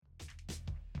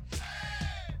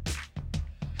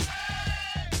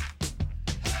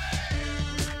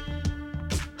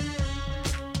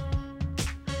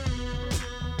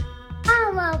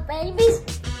babies.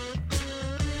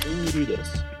 We'll do this.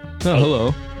 Oh,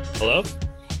 hello. Hello?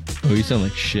 Oh, you sound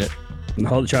like shit.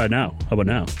 I'll try it now. How about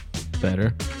now?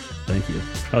 Better. Thank you.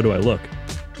 How do I look?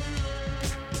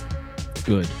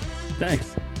 Good.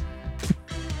 Thanks.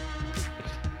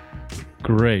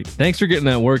 Great. Thanks for getting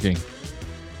that working.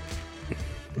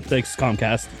 Thanks,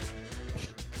 Comcast.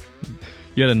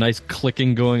 You had a nice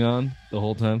clicking going on the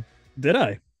whole time. Did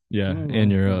I? Yeah,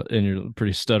 and you're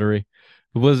pretty stuttery.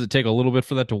 What does it take a little bit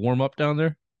for that to warm up down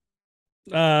there?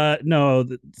 No,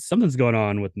 something's going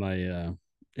on with my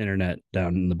internet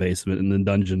down in the basement in the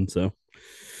dungeon. So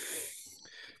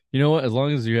You know what? As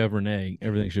long as you have Renee,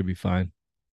 everything should be fine.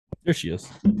 there she is.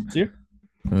 See her?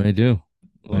 I do.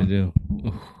 I Oh. do.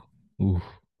 Ooh,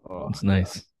 Oh, it's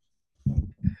nice.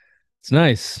 It's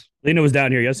nice. Lena was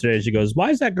down here yesterday. And she goes,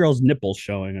 "Why is that girl's nipple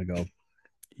showing?" I go,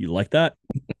 "You like that?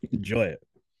 Enjoy it."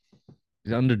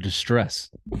 She's under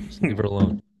distress. Just leave her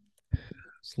alone.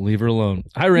 Just leave her alone.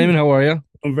 Hi, Raymond. How are you?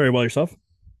 I'm very well. Yourself?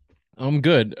 I'm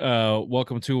good.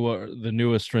 Welcome to the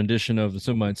newest rendition of the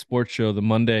Simple Mind Sports Show, the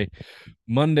Monday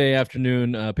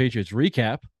afternoon Patriots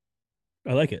recap.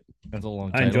 I like it. That's a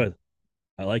long title. I enjoy it.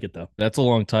 I like it though. That's a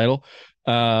long title.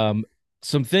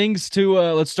 Some things to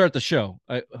let's start the show.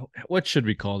 What should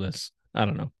we call this? I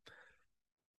don't know.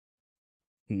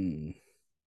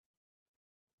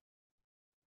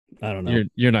 I don't know.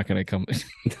 You're not going to come.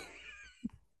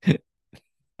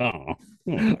 Oh,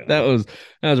 that was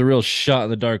a real shot in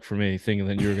the dark for me, thinking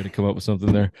that you were going to come up with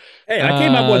something there. Hey, I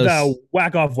came up with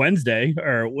Whack Off Wednesday,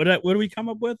 or what do we come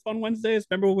up with on Wednesdays?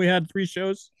 Remember when we had 3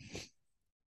 shows?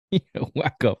 Yeah,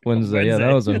 Whack Off Wednesday. Yeah,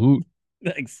 that was a hoot.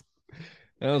 Thanks.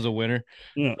 That was a winner.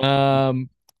 Yeah.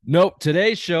 Nope.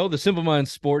 Today's show, the Simple Mind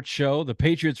Sports Show, the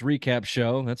Patriots recap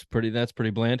show. That's pretty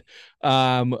bland.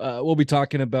 We'll be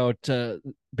talking about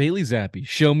Bailey Zappe.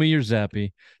 Show me your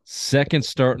Zappe. Second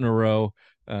start in a row.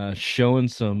 Showing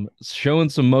some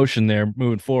motion there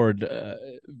moving forward.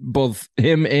 Both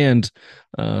him and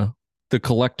the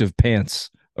collective pants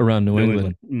around New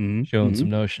England. Mm-hmm. Showing some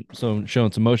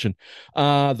motion.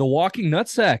 The walking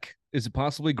nutsack, is it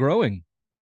possibly growing?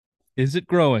 Is it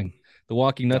growing? The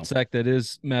walking nutsack that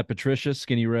is Matt Patricia,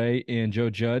 Skinny Ray, and Joe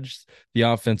Judge, the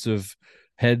offensive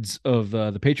heads of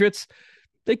the Patriots.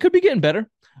 They could be getting better.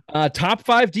 Top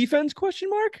 5 defense, question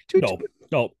mark?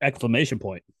 No, exclamation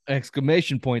point.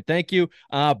 Exclamation point. Thank you.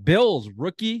 Bills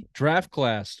rookie draft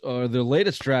class, or the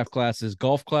latest draft class is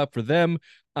golf clap for them.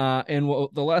 And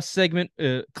the last segment,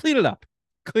 clean it up.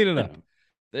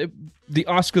 The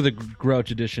Oscar the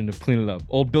Grouch edition of Clean It Up.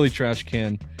 Old Billy Trash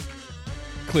Can,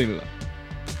 clean it up.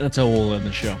 That's how we'll end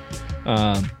the show.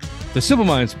 The Simple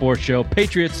Mind Sports Show,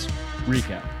 Patriots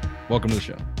recap. Welcome to the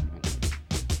show.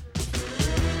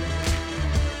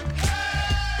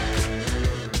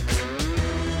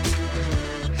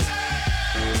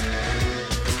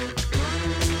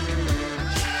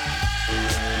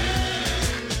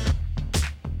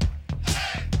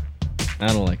 I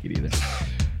don't like it either.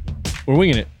 We're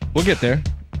winging it. We'll get there.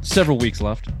 Several weeks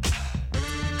left.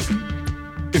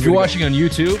 If you're watching on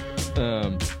YouTube,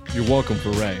 you're welcome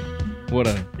for Ray. You're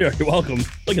welcome.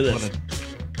 Look at this. What a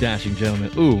dashing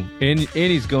gentleman. Ooh, and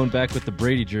he's going back with the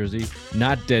Brady jersey.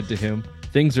 Not dead to him.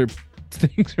 Things are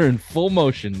in full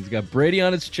motion. He's got Brady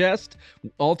on his chest.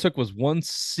 All it took was one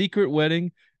secret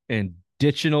wedding and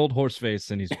ditching old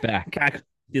Horseface, and he's back.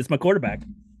 It's my quarterback.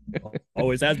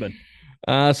 Always has been.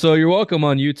 So you're welcome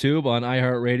on YouTube, on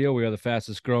iHeartRadio. We are the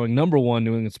fastest growing #1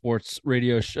 New England sports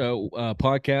radio show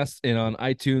podcast, and on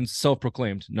iTunes,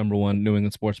 self-proclaimed #1 New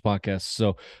England sports podcast.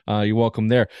 So you're welcome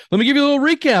there. Let me give you a little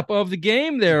recap of the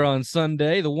game there on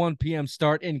Sunday, the 1 p.m.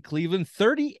 start in Cleveland,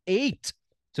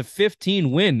 38-15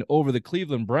 win over the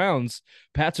Cleveland Browns.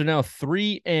 Pats are now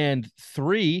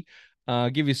 3-3.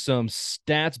 Give you some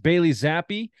stats. Bailey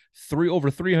Zappe,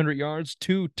 over 300 yards,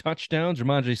 2 touchdowns.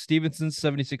 Ramondre Stevenson,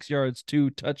 76 yards, 2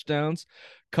 touchdowns.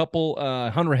 Couple,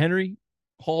 Hunter Henry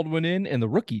hauled one in, and the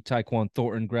rookie Tyquan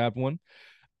Thornton grabbed one.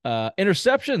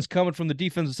 Interceptions coming from the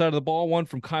defensive side of the ball. One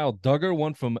from Kyle Duggar,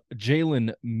 one from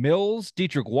Jalen Mills.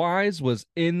 Dietrich Wise was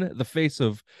in the face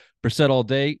of Brissett all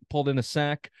day, pulled in a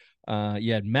sack.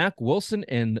 You had Mac Wilson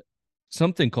and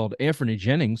something called Anthony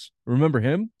Jennings. Remember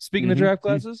him? Speaking of draft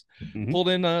classes, pulled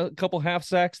in a couple half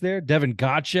sacks there. Devin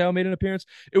Godchow made an appearance.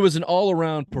 It was an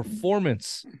all-around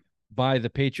performance by the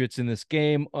Patriots in this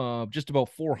game. Just about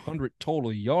 400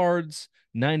 total yards,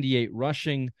 98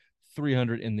 rushing,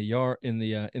 300 in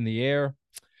the air.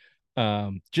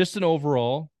 Just an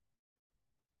overall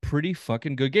pretty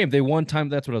fucking good game. They won time.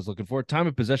 That's what I was looking for. Time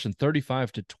of possession,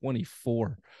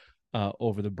 35-24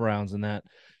 over the Browns in that.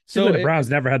 So the Browns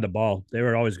never had the ball. They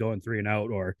were always going 3 and out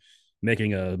or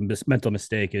making a mental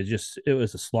mistake. It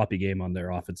was a sloppy game on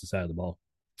their offensive side of the ball.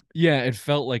 Yeah, it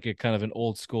felt like a kind of an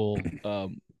old school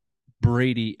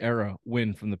Brady era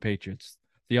win from the Patriots.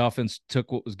 The offense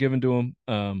took what was given to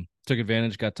them, took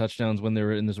advantage, got touchdowns when they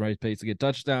were in this right pace to get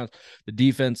touchdowns. The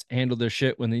defense handled their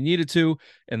shit when they needed to,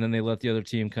 and then they let the other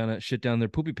team kind of shit down their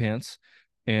poopy pants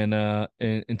and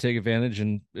take advantage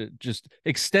and just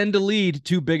extend a lead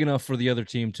too big enough for the other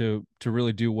team to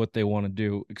really do what they want to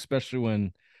do, especially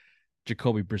when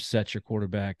Jacoby Brissett's your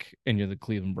quarterback and you're the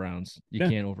Cleveland Browns. You Yeah.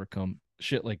 can't overcome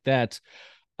shit like that.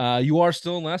 You are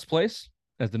still in last place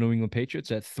as the New England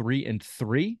Patriots at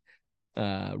 3-3.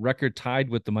 Record tied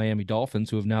with the Miami Dolphins,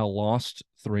 who have now lost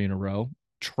 3 in a row.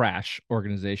 Trash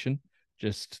organization.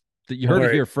 Just that you Don't heard it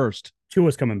worry. here first.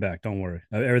 Tua's coming back. Don't worry.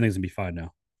 Everything's gonna be fine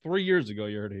now. 3 years ago,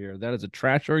 you heard it here. That is a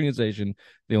trash organization.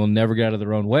 They will never get out of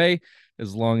their own way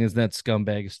as long as that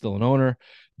scumbag is still an owner.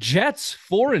 Jets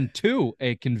 4-2,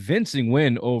 a convincing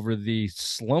win over the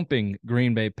slumping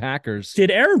Green Bay Packers.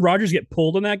 Did Aaron Rodgers get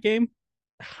pulled in that game?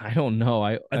 I don't know.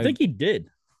 I think he did.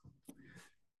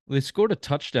 They scored a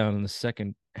touchdown in the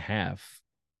second half,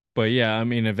 but yeah, I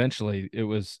mean, eventually it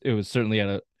was certainly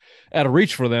at a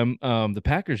reach for them. The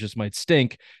Packers just might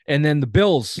stink, and then the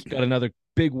Bills got another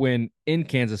big win in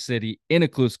Kansas City in a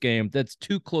close game. That's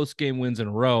 2 close game wins in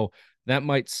a row. That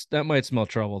might smell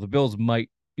trouble. The Bills might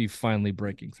be finally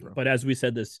breaking through. But as we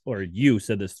said this, or you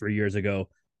said this 3 years ago,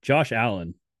 Josh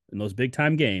Allen in those big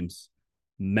time games,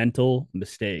 mental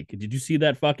mistake. Did you see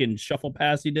that fucking shuffle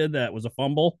pass he did? That was a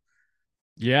fumble.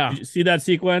 Yeah, Did you see that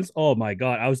sequence? Oh my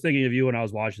god! I was thinking of you when I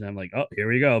was watching them. Like, oh, here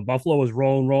we go. Buffalo was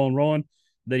rolling, rolling, rolling.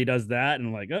 Then he does that, and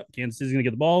I'm like, oh, Kansas City's gonna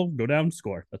get the ball, go down,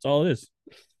 score. That's all it is.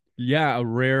 yeah, a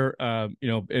rare, and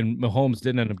Mahomes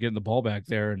didn't end up getting the ball back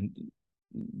there, and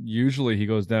usually he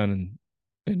goes down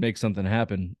and makes something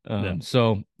happen. Yeah.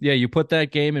 So yeah, you put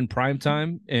that game in prime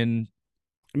time in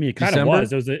I mean, it kind of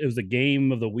December. was. It was a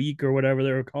game of the week or whatever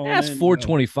they were calling That's it. You know?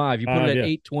 425. You put it at Yeah,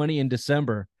 820 in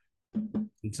December.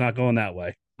 it's not going that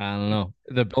way. I don't know.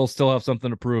 The Bills still have something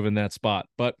to prove in that spot,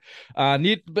 but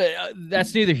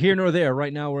that's neither here nor there.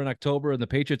 Right now we're in October, and the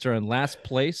Patriots are in last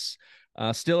place,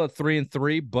 still at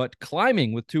 3-3, but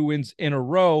climbing with 2 wins in a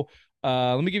row.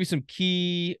 Let me give you some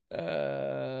key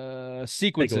Takeaways.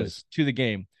 sequences to the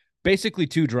game. Basically,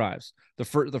 2 drives: the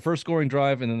first scoring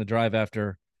drive, and then the drive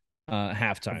after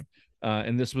halftime.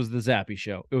 And this was the Zappe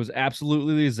show. It was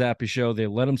absolutely the Zappe show. They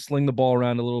let him sling the ball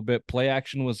around a little bit. Play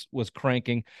action was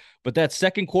cranking, but that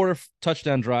second quarter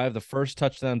touchdown drive, the first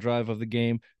touchdown drive of the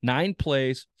game, 9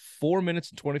 plays, 4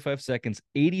 minutes and 25 seconds,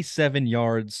 87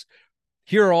 yards.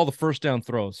 Here are all the first down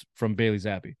throws from Bailey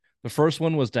Zappe. The first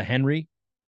one was to Henry.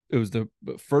 It was the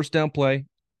first down play,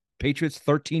 Patriots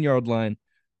 13-yard line,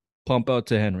 pump out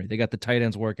to Henry. They got the tight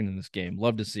ends working in this game.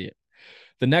 Love to see it.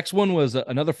 The next one was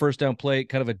another first down play,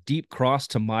 kind of a deep cross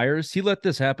to Myers. He let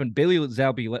this happen. Bailey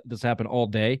Zappe let this happen all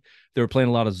day. They were playing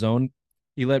a lot of zone.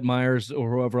 He let Myers or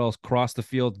whoever else cross the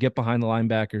field, get behind the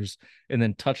linebackers, and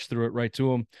then touch through it right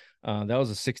to him. That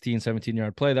was a 16,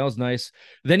 17-yard play. That was nice.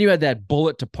 Then you had that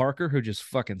bullet to Parker, who just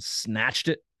fucking snatched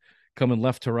it, coming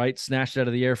left to right, snatched it out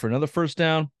of the air for another first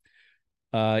down.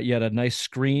 You had a nice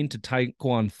screen to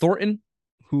Tyquan Thornton,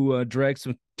 who dragged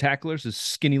some tacklers, his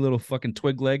skinny little fucking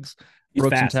twig legs, He's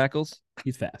broke some fast. tackles.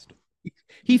 He's fast.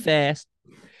 He fast.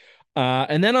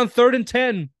 And then on 3rd and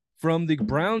 10 from the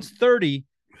Browns 30,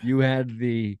 you had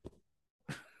the,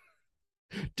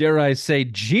 dare I say,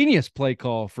 genius play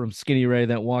call from Skinny Ray,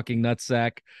 that walking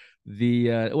nutsack.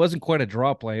 It wasn't quite a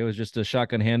draw play. It was just a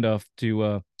shotgun handoff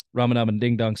to Ramanam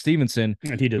Ding Dong Stevenson.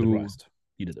 And he did the rest.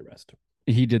 He did the rest.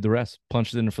 He did the rest,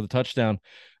 punched it in for the touchdown.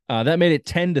 That made it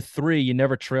 10-3. You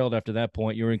never trailed after that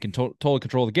point. You were in total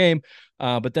control of the game.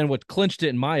 But then what clinched it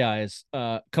in my eyes,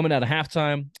 coming out of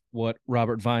halftime, what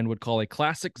Robert Vine would call a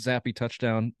classic Zappe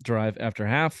touchdown drive after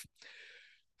half.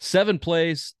 7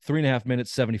 plays, 3.5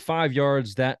 minutes, 75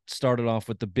 yards. That started off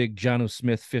with the big Jonnu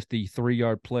Smith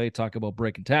 53-yard play. Talk about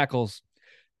breaking tackles.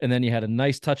 And then you had a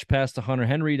nice touch pass to Hunter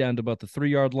Henry down to about the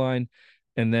 3-yard line.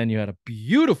 And then you had a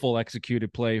beautiful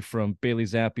executed play from Bailey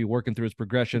Zappe working through his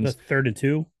progressions. The 3rd and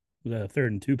 2? Was that a 3rd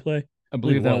and 2 play? I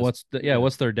believe that was. It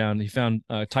was 3rd down. He found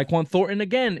Tyquan Thornton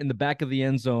again in the back of the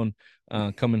end zone,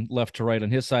 coming left to right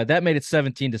on his side. That made it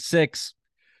 17-6.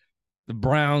 The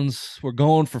Browns were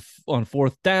going on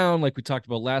 4th down, like we talked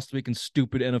about last week in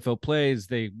stupid NFL plays.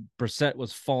 Brissett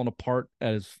was falling apart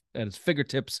at his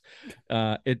fingertips.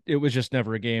 It was just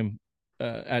never a game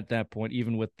at that point,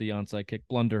 even with the onside kick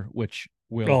blunder, which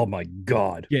we'll Oh my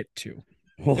god. get to.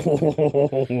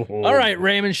 All right,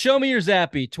 Raymond, show me your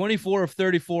Zappe. 24 of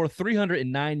 34,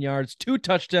 309 yards, 2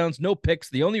 touchdowns, no picks.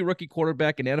 The only rookie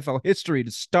quarterback in NFL history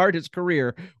to start his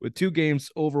career with 2 games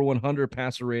over 100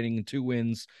 passer rating and 2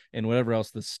 wins and whatever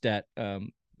else the stat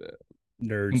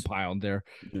Nerds. compiled there.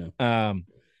 Yeah.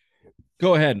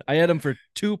 Go ahead. I had him for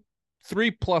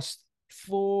 3 plus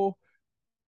 4,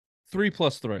 3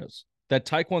 plus throws. That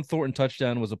Tyquan Thornton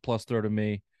touchdown was a plus throw to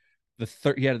me.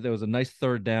 There was a nice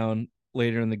third down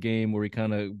later in the game where he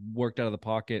kind of worked out of the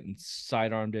pocket and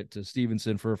sidearmed it to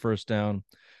Stevenson for a first down.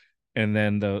 And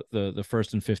then the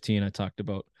first and 15 I talked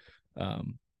about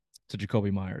to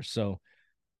Jacoby Myers. So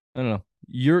I don't know.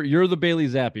 You're the Bailey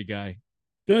Zappe guy.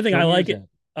 The only thing Show I me like your it.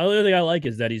 The only thing I like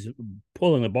is that he's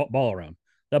pulling the ball around.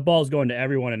 That ball is going to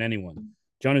everyone and anyone.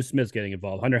 Jonas Smith's getting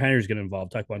involved. Hunter Henry's getting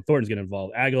involved. Tyquan Thornton's getting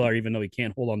involved. Aguilar, even though he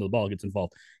can't hold on to the ball, gets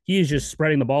involved. He is just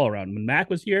spreading the ball around. When Mac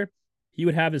was here, he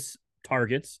would have his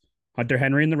targets. Hunter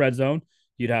Henry in the red zone.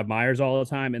 You'd have Myers all the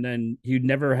time, and then he'd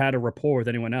never had a rapport with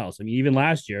anyone else. I mean, even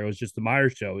last year, it was just the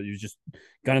Myers show. He was just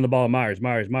gunning the ball at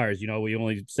Myers. You know, we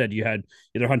only said you had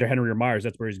either Hunter Henry or Myers.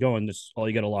 That's where he's going. That's all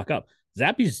you got to lock up.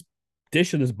 Zappe's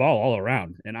dishing this ball all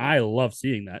around, and I love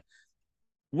seeing that.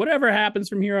 Whatever happens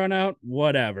from here on out,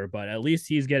 whatever. But at least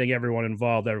he's getting everyone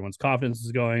involved. Everyone's confidence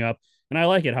is going up, and I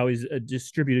like it how he's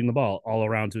distributing the ball all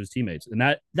around to his teammates. And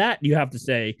that you have to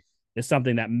say is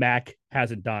something that Mac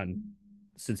hasn't done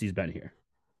since he's been here.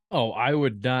 Oh, I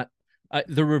would not.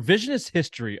 The revisionist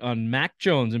history on Mac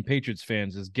Jones and Patriots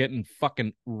fans is getting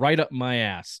fucking right up my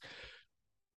ass.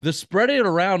 The spreading it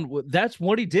around, that's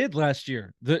what he did last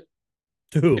year.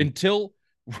 Who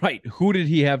did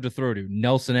he have to throw to?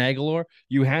 Nelson Aguilar.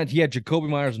 He had Jacoby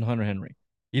Myers and Hunter Henry.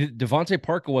 Devontae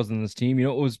Parker wasn't in this team. You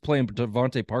know what was playing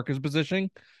Devontae Parker's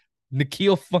position?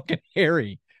 N'Keal fucking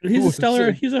Harry. He's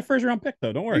a first round pick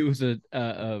though. Don't worry. He was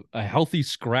a healthy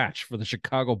scratch for the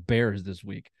Chicago Bears this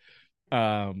week.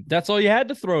 That's all you had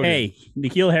to throw. Hey,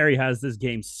 N'Keal Harry has this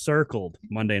game circled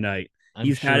Monday night.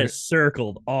 He's had it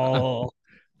circled all.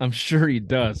 I'm sure he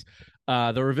does.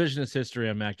 The revisionist history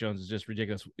on Mac Jones is just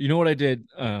ridiculous. You know what I did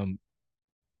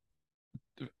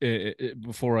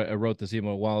before I wrote this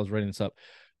email while I was writing this up?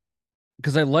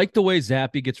 Because I like the way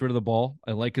Zappe gets rid of the ball.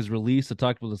 I like his release. I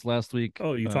talked about this last week.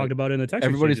 Oh, you talked about it in the text.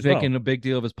 Everybody's making a big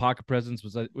deal of his pocket presence,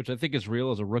 which I think is real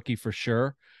as a rookie for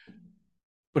sure.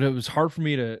 But it was hard for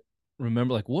me to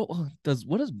remember, like, what does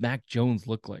Mac Jones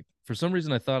look like? For some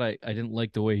reason, I thought I didn't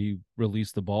like the way he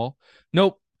released the ball.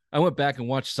 Nope. I went back and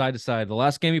watched side to side. The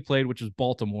last game he played, which was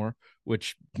Baltimore,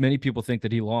 which many people think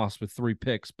that he lost with 3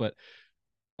 picks, but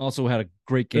also had a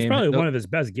great game. It's probably one of his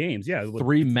best games. Yeah.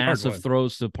 3 massive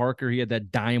throws to Parker. He had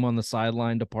that dime on the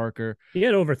sideline to Parker. He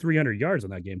had over 300 yards on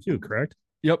that game too, correct?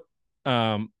 Yep.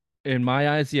 In my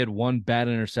eyes, he had 1 bad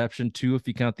interception, 2 if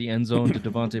you count the end zone to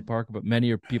Devontae Parker, but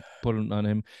many people put it on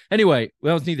him. Anyway,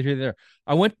 that was neither here nor there.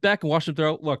 I went back and watched him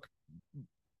throw. Look,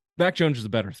 Mac Jones is a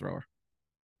better thrower.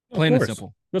 Plain and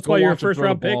simple. That's why you're a first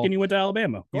round pick and you went to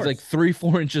Alabama. He's like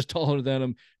 3-4 inches taller than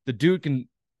him. The dude can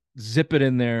zip it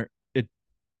in there.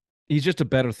 He's just a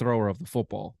better thrower of the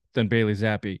football than Bailey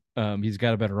Zappe. He's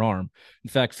got a better arm. In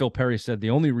fact, Phil Perry said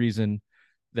the only reason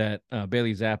that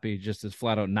Bailey Zappe just is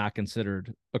flat out not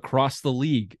considered across the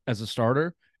league as a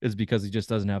starter is because he just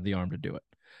doesn't have the arm to do it.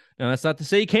 Now, that's not to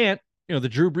say he can't. You know, the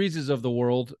Drew Breeses of the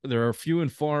world, there are few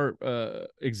and far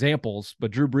examples,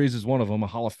 but Drew Brees is one of them, a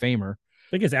Hall of Famer.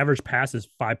 I think his average pass is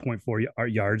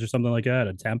 5.4 yards or something like that,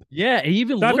 a temp. Yeah, he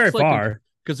even not looks very far.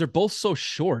 Because they're both so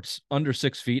short, under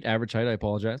 6 feet, average height. I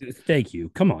apologize. Thank you.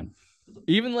 Come on.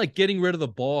 Even like getting rid of the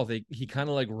ball, he kind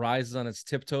of like rises on its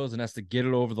tiptoes and has to get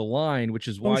it over the line, which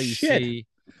is why you see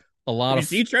a lot of. You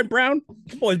see Trent Brown?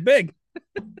 This boy's big.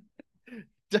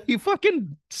 He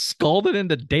fucking scalded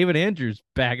into David Andrews'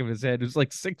 back of his head. It was like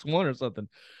 6'1" or something.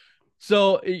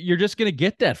 So you're just gonna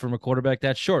get that from a quarterback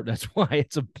that short. That's why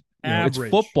it's it's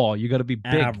football. You got to be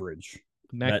big. Average.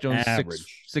 Mac Jones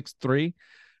 6'3".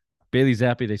 Bailey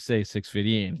Zappe, they say 6 feet.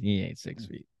 He ain't 6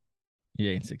 feet. He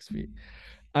ain't 6 feet.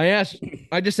 I asked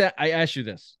you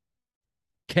this.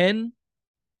 Can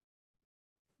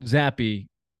Zappe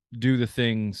do the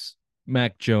things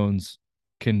Mac Jones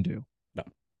can do?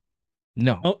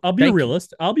 No. I'll be a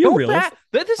realist. I'll be a realist.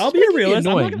 I'll be a realist.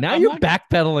 Now you're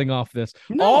backpedaling off this.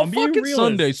 No, all fucking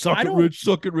Sunday. Suck it,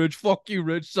 Rich. Fuck you,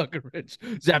 Rich. Suck it, Rich.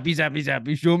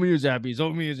 Zappe. Show me your Zappe.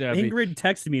 Show me your Zappe. Ingrid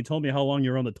texted me and told me how long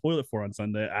you were on the toilet for on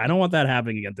Sunday. I don't want that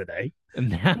happening again today.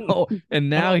 And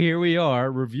now here we are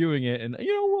reviewing it. And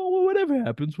whatever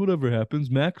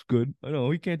happens. Mac's good. I know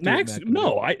he can't do Max.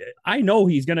 No, I know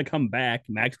he's gonna come back.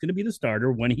 Mac's gonna be the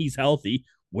starter when he's healthy.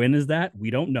 When is that?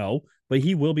 We don't know, but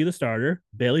he will be the starter.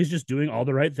 Bailey's just doing all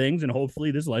the right things, and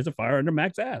hopefully this lights a fire under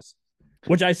Mac's ass,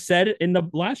 which I said in the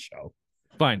last show.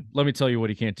 Fine. Let me tell you what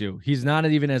he can't do. He's not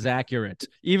even as accurate.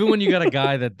 Even when you got a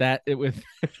guy that with,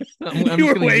 I'm just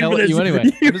going to yell at you anyway.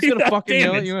 I'm just going to fucking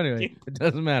yell at you anyway. It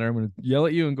doesn't matter. I'm going to yell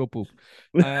at you and go poop.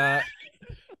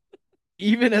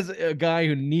 Even as a guy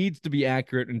who needs to be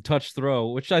accurate and touch throw,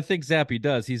 which I think Zappe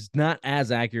does, he's not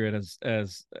as accurate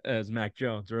as Mac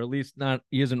Jones, or at least not.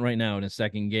 He isn't right now in his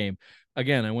second game.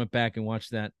 Again, I went back and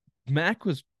watched that. Mac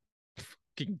was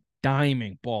fucking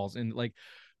diming balls, and like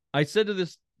I said to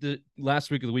this the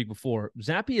last week or the week before,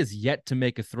 Zappe is yet to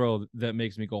make a throw that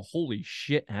makes me go, "Holy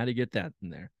shit! How to get that in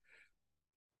there?"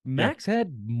 Max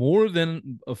had more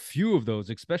than a few of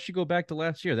those, especially go back to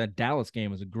last year. That Dallas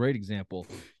game is a great example.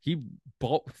 The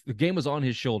game was on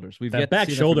his shoulders. We've that back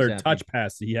shoulder touch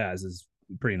pass he has is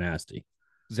pretty nasty.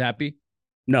 Zappe?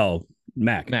 No,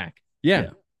 Mac.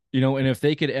 Yeah. You know, and if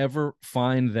they could ever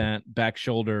find that back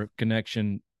shoulder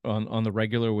connection on the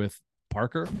regular with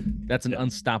Parker, that's an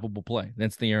unstoppable play.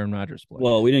 That's the Aaron Rodgers play.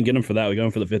 Well, we didn't get him for that. We got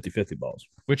him for the 50-50 balls.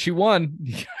 Which he won.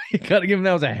 You got to give him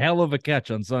that was a hell of a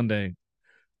catch on Sunday.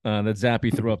 That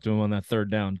Zappe threw up to him on that third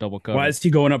down, double cover. Why is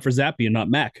he going up for Zappe and not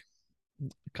Mac?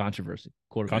 Controversy.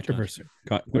 Controversy.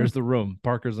 Where's the room?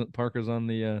 Parker's on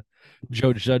the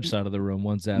Joe Judge side of the room.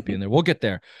 One Zappe in there. We'll get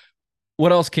there.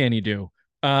 What else can he do?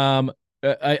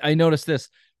 I noticed this.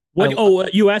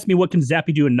 You asked me what can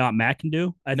Zappe do and not Mac can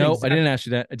do? I didn't ask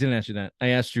you that. I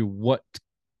asked you what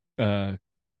can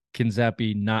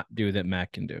Zappe not do that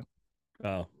Mac can do.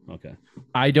 Oh, okay.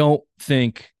 I don't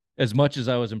think, as much as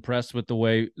I was impressed with the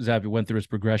way Zappe went through his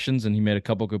progressions and he made a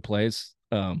couple good plays.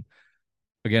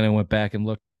 Again, I went back and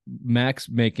looked. Mac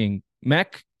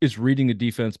is reading the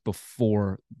defense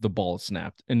before the ball is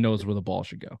snapped and knows where the ball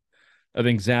should go. I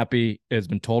think Zappe has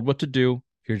been told what to do.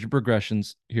 Here's your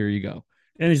progressions. Here you go.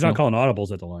 And he's not calling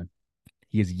audibles at the line.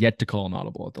 He has yet to call an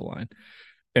audible at the line.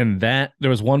 And there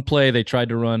was one play they tried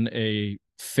to run a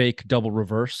fake double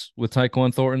reverse with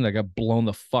Tyquan Thornton that got blown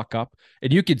the fuck up.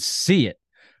 And you could see it.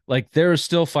 Like there is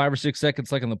still 5 or 6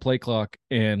 seconds left on the play clock,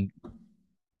 and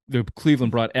the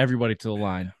Cleveland brought everybody to the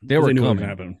line. They were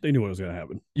coming. They knew what was going to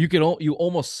happen. You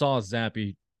almost saw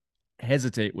Zappe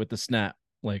hesitate with the snap,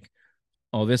 like,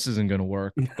 "Oh, this isn't going to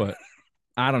work." But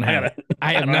I don't have it.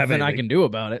 I have nothing I can do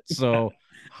about it. So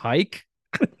hike.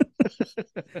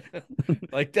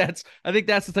 Like I think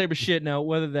that's the type of shit. Now,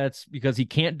 whether that's because he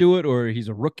can't do it or he's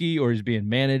a rookie or he's being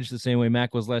managed the same way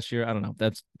Mac was last year, I don't know.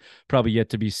 That's probably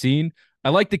yet to be seen. I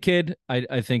like the kid.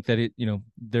 I think that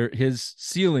his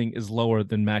ceiling is lower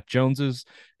than Mac Jones's.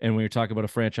 And when you're talking about a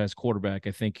franchise quarterback,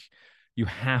 I think you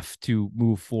have to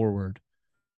move forward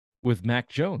with Mac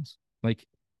Jones. Like,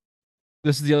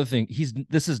 this is the other thing.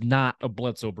 This is not a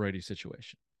Bledsoe Brady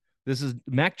situation.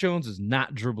 Mac Jones is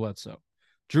not Drew Bledsoe.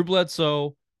 Drew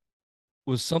Bledsoe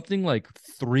was something like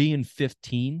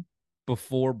 3-15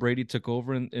 before Brady took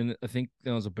over, and I think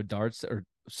that was a Bedard or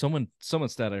someone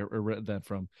stat I read that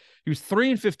from. He was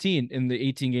 3-15 in the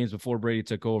 18 games before Brady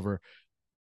took over.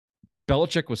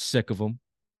 Belichick was sick of him.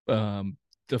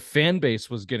 The fan base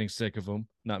was getting sick of him.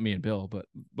 Not me and Bill, but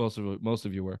most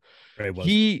of you were.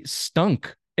 He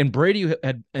stunk, and Brady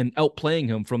had been outplaying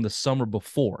him from the summer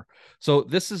before. So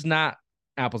this is not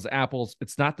apples to apples.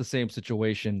 It's not the same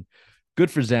situation. Good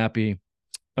for Zappe.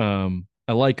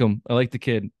 I like him. I like the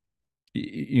kid.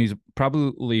 He's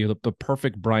probably the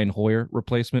perfect Brian Hoyer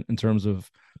replacement in terms of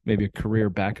maybe a career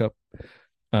backup.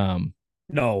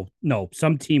 No.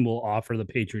 Some team will offer the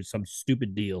Patriots some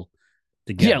stupid deal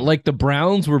to get. Yeah, like the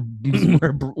Browns where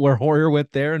Hoyer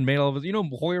went there and made all of his.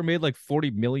 Hoyer made like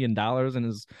 $40 million in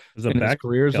his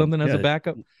career or something as a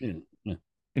backup. Yeah.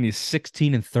 And he's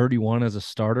 16-31 as a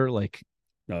starter. Like,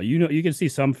 no, you can see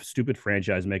some stupid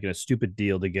franchise making a stupid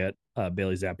deal to get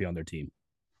Bailey Zappe on their team.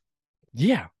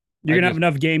 Yeah. You're going to have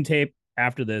enough game tape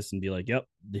after this and be like, yep,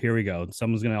 here we go.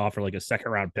 Someone's going to offer like a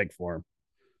second-round pick for him.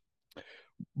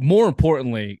 More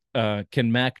importantly,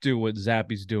 can Mac do what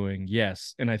Zappe's doing?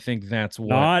 Yes. And I think that's what...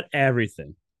 Not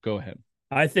everything. Go ahead.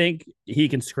 I think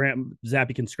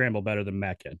Zappe can scramble better than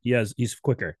Mac can. He's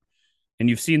quicker. And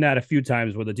you've seen that a few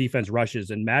times where the defense rushes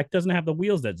and Mac doesn't have the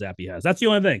wheels that Zappe has. That's the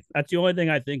only thing. That's the only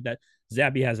thing I think that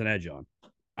Zappe has an edge on.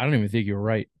 I don't even think you're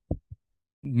right.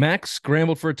 Mac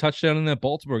scrambled for a touchdown in that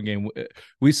Baltimore game.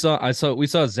 We saw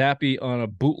Zappe on a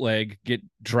bootleg get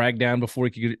dragged down before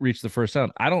he could reach the first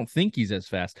down. I don't think he's as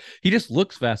fast. He just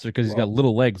looks faster because he's got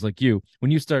little legs like you.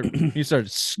 When you start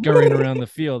scurrying around the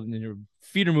field and your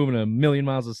feet are moving a million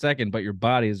miles a second, but your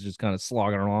body is just kind of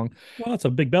slogging along. Well, it's a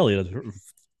big belly to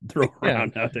throw Yeah.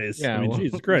 around nowadays. I Yeah, mean, well,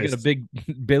 Jesus he's got a Christ. big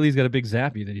Bailey's got a big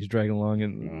Zappe that he's dragging along,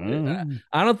 and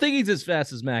I don't think he's as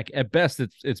fast as Mac. At best,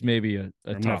 it's maybe a I'm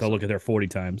gonna have to toss. look at there 40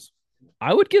 times.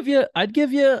 I'd give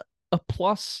you a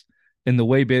plus in the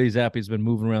way Bailey Zappe's been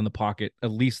moving around the pocket,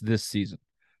 at least this season.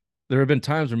 There have been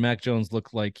times where Mac Jones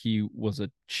looked like he was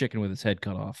a chicken with his head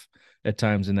cut off at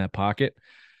times in that pocket.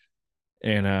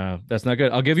 And that's not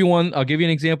good. I'll give you one. I'll give you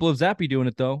an example of Zappe doing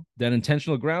it though. That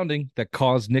intentional grounding that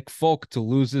caused Nick Folk to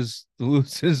lose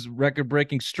his record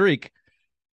breaking streak.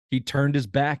 He turned his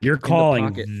back. You're in the calling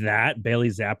pocket. that Bailey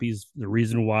Zappe's the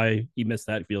reason why he missed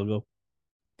that field goal?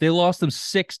 They lost him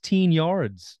 16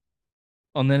 yards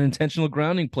on that intentional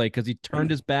grounding play because he turned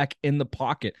his back in the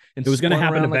pocket and It was going to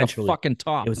happen eventually. Like a fucking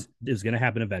top. It was going to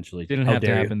happen eventually. Didn't have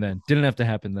to happen then. Didn't have to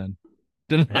happen then.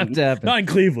 Didn't have to happen. Not in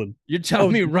Cleveland. You're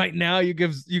telling me right now you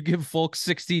give Folk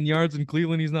 16 yards in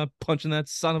Cleveland, he's not punching that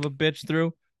son of a bitch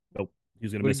through? Nope. He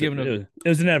was going to miss it. It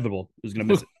was inevitable. He was going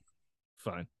to miss it.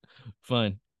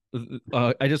 Fine.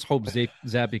 I just hope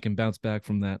Zappe can bounce back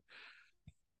from that.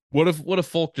 What if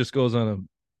Folk just goes on a?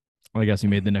 I guess he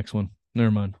made the next one.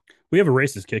 Never mind. We have a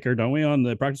racist kicker, don't we, on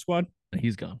the practice squad?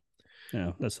 He's gone.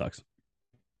 Yeah, that sucks.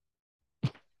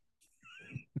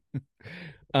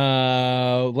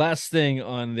 Last thing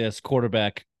on this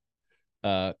quarterback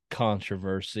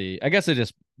controversy. I guess I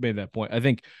just made that point. I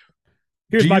think.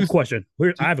 Here's my question.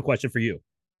 I have a question for you.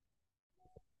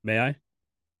 May I?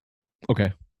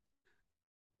 Okay.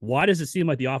 Why does it seem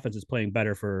like the offense is playing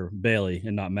better for Bailey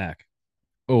and not Mac?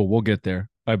 Oh, we'll get there.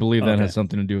 I believe that has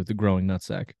something to do with the growing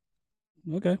nutsack.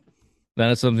 Okay. That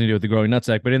has something to do with the growing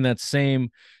nutsack. But in that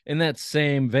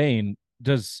same vein,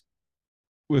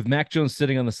 with Mac Jones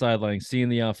sitting on the sideline, seeing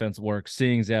the offense work,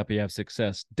 seeing Zappe have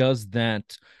success, does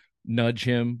that nudge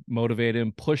him, motivate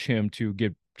him, push him to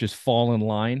just fall in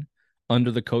line under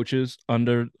the coaches,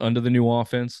 under the new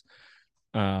offense?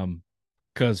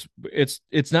 Because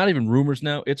it's not even rumors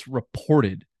now. It's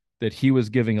reported that he was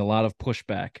giving a lot of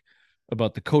pushback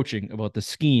about the coaching, about the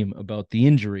scheme, about the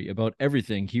injury, about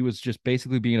everything. He was just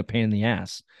basically being a pain in the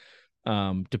ass,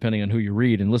 depending on who you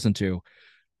read and listen to.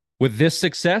 With this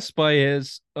success by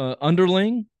his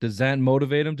underling, does that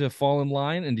motivate him to fall in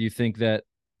line? And do you think that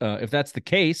if that's the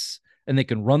case and they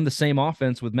can run the same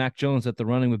offense with Mac Jones at the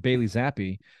running with Bailey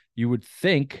Zappe, you would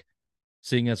think,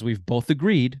 seeing as we've both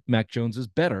agreed Mac Jones is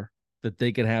better, that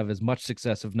they could have as much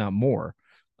success, if not more,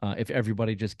 if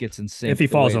everybody just gets in sync. If he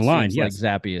falls in line, yes.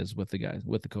 Like Zappe is with the guys,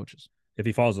 with the coaches. If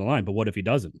he falls in line, but what if he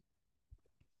doesn't?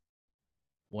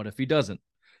 What if he doesn't?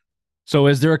 So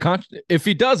is there if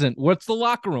he doesn't, what's the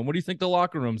locker room? What do you think the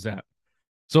locker room's at?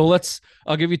 So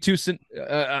I'll give you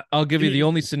I'll give you the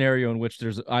only scenario in which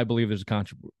I believe there's a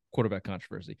quarterback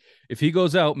controversy. If he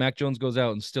goes out, Mac Jones goes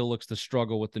out and still looks to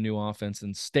struggle with the new offense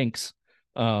and stinks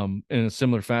in a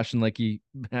similar fashion like he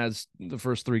has the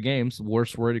first 3 games,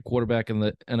 worst rated quarterback in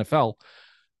the NFL,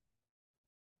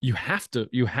 you have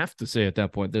to say at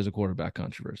that point there's a quarterback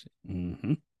controversy.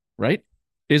 Mm-hmm. Right?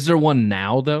 Is there one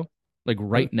now though? Like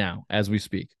right now as we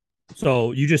speak?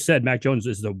 So you just said Mac Jones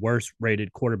is the worst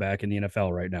rated quarterback in the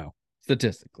NFL right now.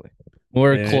 Statistically.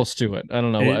 We're close to it. I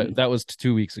don't know. That was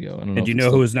 2 weeks ago. I don't know. And do you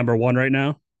know who is number 1 right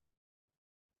now?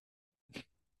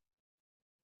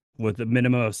 With a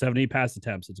minimum of 70 pass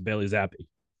attempts, it's Bailey Zappe.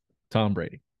 Tom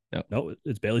Brady. No,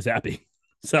 it's Bailey Zappe.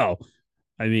 So,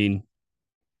 I mean,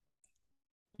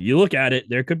 you look at it,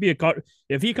 there could be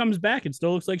if he comes back and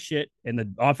still looks like shit and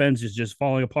the offense is just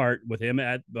falling apart with him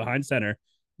at behind center,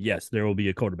 yes, there will be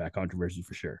a quarterback controversy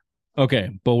for sure. Okay,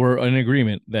 but we're in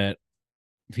agreement that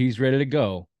if he's ready to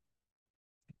go,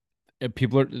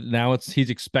 he's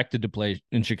expected to play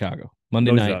in Chicago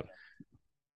Monday night.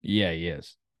 Yeah, he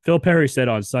is. Phil Perry said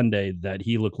on Sunday that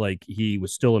he looked like he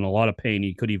was still in a lot of pain.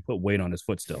 He couldn't even put weight on his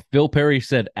foot still. Phil Perry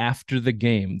said after the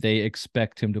game they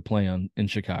expect him to play in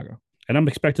Chicago. And I'm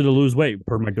expected to lose weight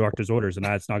per my doctor's orders, and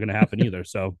that's not going to happen either.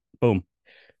 So, boom.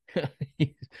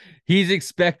 He's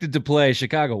expected to play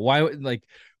Chicago. Why?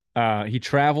 He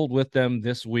traveled with them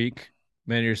this week.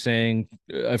 Man, you're saying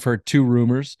I've heard 2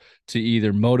 rumors to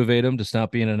either motivate him to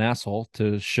stop being an asshole,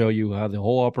 to show you how the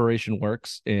whole operation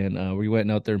works, and we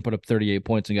went out there and put up 38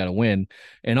 points and got a win,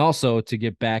 and also to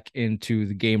get back into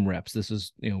the game reps. This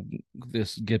is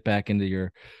get back into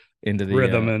the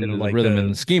rhythm and rhythm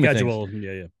and the scheme schedule. Of things.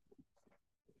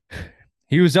 Yeah.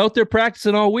 He was out there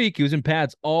practicing all week. He was in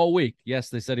pads all week. Yes,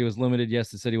 they said he was limited. Yes,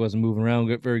 they said he wasn't moving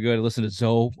around very good. I listened to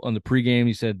Zoe on the pregame.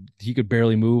 He said he could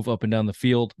barely move up and down the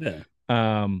field. Yeah.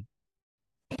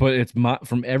 But it's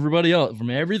from everybody else, from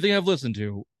everything I've listened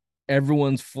to,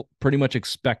 everyone's pretty much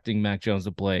expecting Mac Jones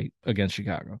to play against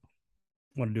Chicago.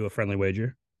 Want to do a friendly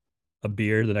wager? A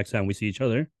beer the next time we see each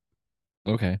other?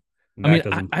 Okay. I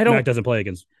mean, Mac doesn't play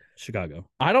against Chicago.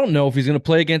 I don't know if he's going to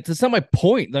play against. That's not my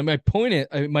point. Like my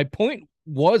point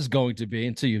was going to be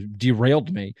until you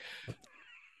derailed me.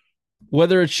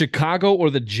 Whether it's Chicago or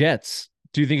the Jets,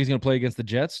 do you think he's going to play against the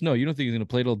Jets? No, you don't think he's going to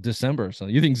play till December or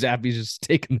something. You think Zappe's just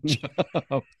taking the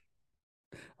job?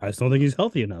 I just don't think he's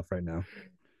healthy enough right now.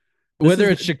 Whether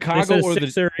it's Chicago or the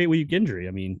 6 or 8 week injury,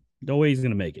 I mean, no way he's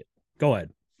going to make it. Go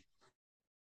ahead.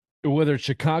 Whether it's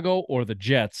Chicago or the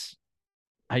Jets,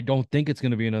 I don't think it's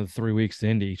going to be another 3 weeks to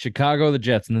Indy. Chicago or the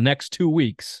Jets in the next 2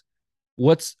 weeks.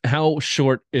 How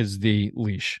short is the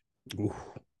leash? Oof.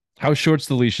 How short's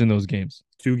the leash in those games?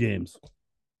 2 games.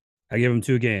 I give him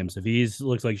 2 games. If he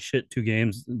looks like shit 2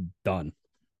 games, done.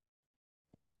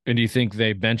 And do you think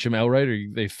they bench him outright, or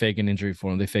they fake an injury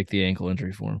for him? They fake the ankle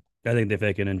injury for him. I think they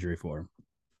fake an injury for him.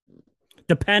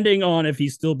 Depending on if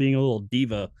he's still being a little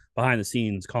diva behind the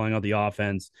scenes, calling out the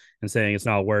offense and saying it's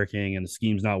not working and the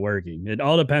scheme's not working. It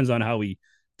all depends on how he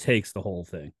takes the whole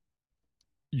thing.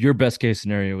 Your best case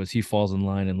scenario is he falls in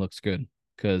line and looks good,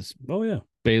 because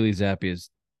Bailey Zappe is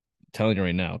telling you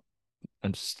right now.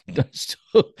 I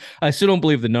still don't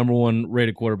believe the number 1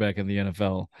 rated quarterback in the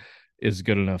NFL is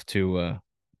good enough to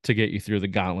get you through the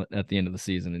gauntlet at the end of the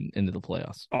season and into the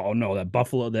playoffs. Oh no, that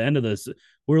Buffalo, the end of this,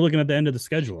 we're looking at the end of the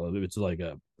schedule. It's like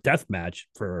a death match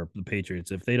for the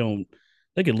Patriots. If they don't,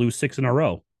 they could lose 6 in a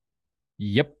row.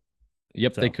 Yep, so.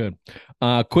 They could.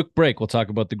 Quick break. We'll talk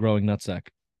about the growing nutsack.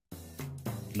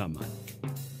 Not mine.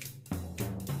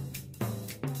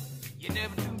 You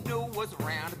never do know what's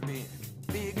around the bend.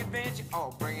 Big adventure,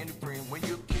 all bringing a friend when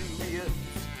you're curious.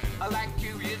 I like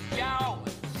curious, y'all.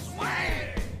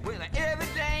 Swag. Well,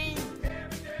 everything.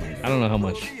 I don't know how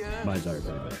much. Mine's already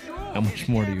pretty big. How much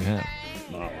more do you have?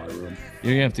 Not a lot of room.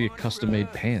 You're gonna have to get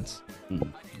custom-made pants. I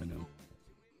know.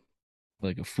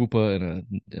 Like a fupa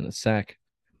and a sack.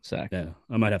 Yeah,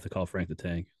 I might have to call Frank the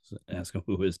Tank, ask him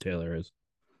who his tailor is.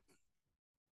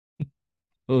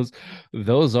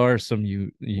 Those are some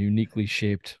uniquely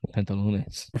shaped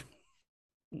pantalones.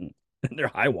 They're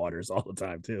high waters all the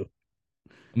time too.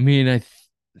 I mean,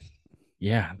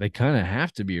 yeah, they kind of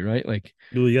have to be, right? Like,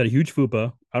 you got a huge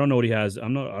fupa. I don't know what he has. I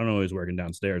don't know what he's working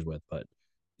downstairs with, but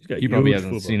he probably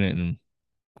hasn't seen it in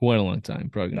quite a long time.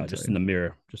 Probably just in the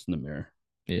mirror. Just in the mirror.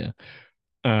 Yeah.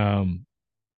 I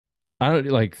don't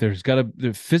like.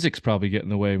 The physics probably get in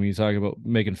the way when you talk about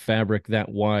making fabric that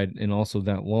wide and also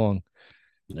that long.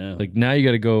 Yeah. Like now you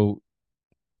got to go.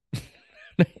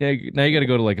 Now you got to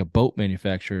go to like a boat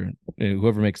manufacturer,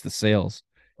 whoever makes the sails.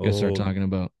 You got to start talking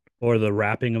about. Or the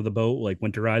wrapping of the boat, like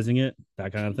winterizing it,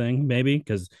 that kind of thing, maybe,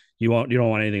 because you don't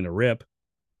want anything to rip.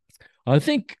 I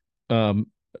think men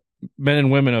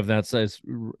and women of that size,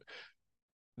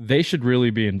 they should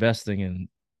really be investing in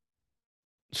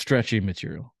stretchy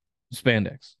material,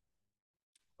 spandex.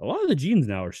 A lot of the jeans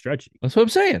now are stretchy. That's what I'm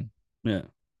saying. Yeah.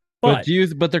 But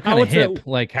they're kind of hip.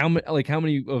 Like how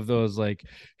many of those like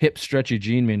hip stretchy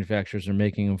jean manufacturers are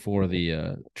making them for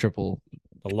the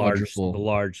large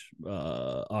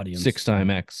audience,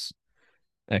 6x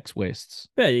X waists?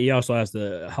 Yeah, he also has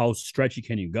how stretchy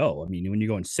can you go? I mean, when you're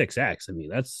going 6X, I mean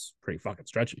that's pretty fucking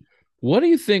stretchy. What do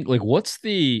you think? Like, what's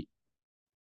the?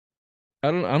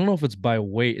 I don't know if it's by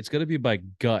weight. It's got to be by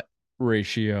gut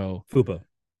ratio. Fupa.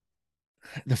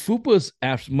 The fupa's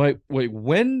wait.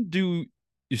 When do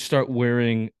you start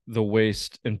wearing the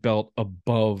waist and belt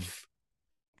above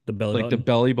the belly, like button? The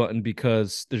belly button,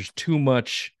 because there's too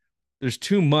much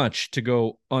to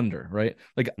go under, right?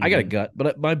 Like I got a gut,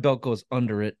 but my belt goes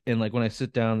under it, and like when I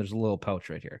sit down, there's a little pouch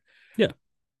right here. Yeah,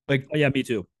 like yeah, me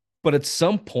too. But at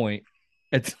some point,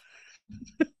 I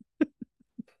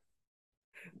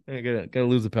gotta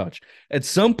lose the pouch. At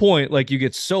some point, like you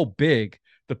get so big,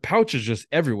 the pouch is just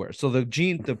everywhere. So the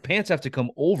pants have to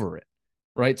come over it,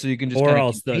 right? So you can just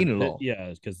contain it all. Yeah,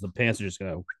 because the pants are just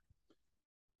gonna.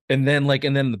 And then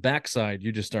the backside,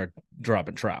 you just start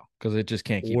dropping trout because it just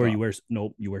can't keep up.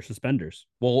 You wear suspenders.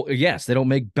 Well, yes, they don't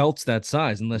make belts that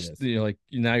size unless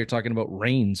now you're talking about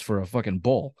reins for a fucking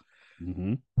bull.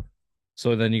 Mm-hmm.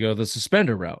 So then you go the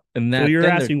suspender route, and that so you're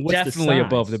asking what's definitely the size?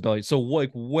 Above the belly. So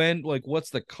what's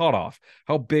the cutoff?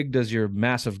 How big does your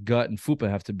massive gut and fupa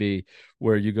have to be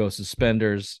where you go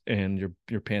suspenders and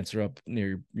your pants are up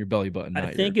near your belly button?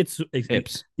 I think it's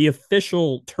hips. The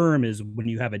official term is when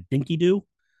you have a dinky do.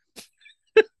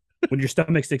 When your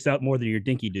stomach sticks out more than your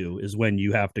dinky do is when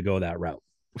you have to go that route.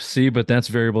 See, but that's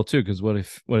variable too, because what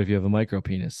if you have a micro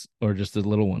penis or just a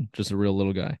little one, just a real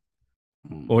little guy,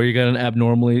 or you got an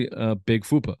abnormally big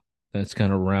fupa that's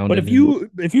kind of round. But if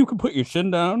you can put your chin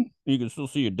down, you can still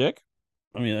see your dick.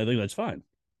 I mean, I think that's fine.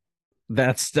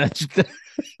 That's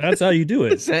That's how you do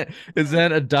it. Is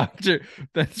that a doctor?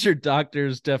 That's your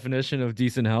doctor's definition of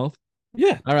decent health.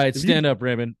 Yeah. All right, If stand up,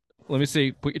 Raymond. Let me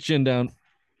see. Put your chin down.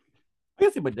 I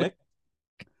can see my dick.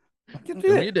 I can see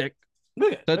Show me it. your dick.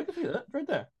 Look at it. I can see that right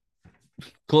there.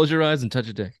 Close your eyes and touch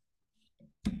your dick.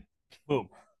 Boom.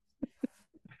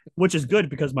 Which is good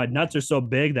because my nuts are so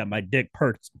big that my dick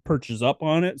perches up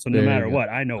on it. So no There you matter go. what,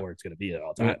 I know where it's going to be at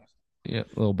all times. Yeah,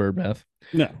 little bird bath.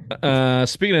 Yeah.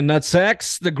 Speaking of nut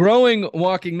sacks, the growing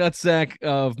walking nut sack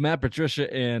of Matt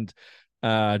Patricia and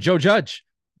Joe Judge,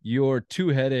 your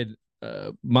two-headed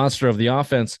monster of the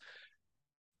offense.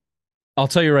 I'll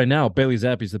tell you right now, Bailey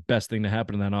Zappe's the best thing to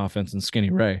happen in that offense and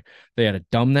Skinny Ray. They had to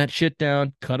dumb that shit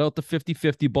down, cut out the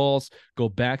 50-50 balls, go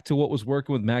back to what was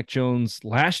working with Mac Jones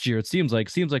last year. It seems like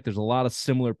there's a lot of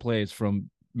similar plays from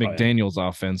McDaniel's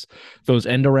offense. Those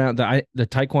end around, the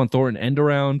Tyquan Thornton end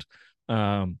around,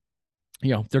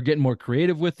 they're getting more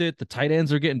creative with it. The tight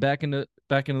ends are getting back into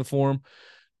the form.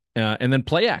 And then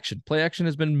play action. Play action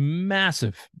has been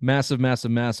massive.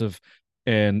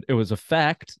 And it was a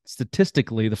fact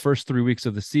statistically. The first 3 weeks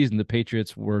of the season, the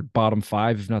Patriots were bottom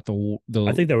 5, if not the.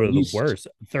 I think they were least, the worst.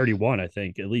 31, I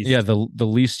think, at least. Yeah, the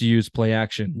least used play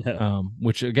action,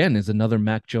 which again is another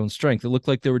Mac Jones strength. It looked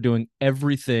like they were doing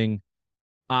everything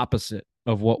opposite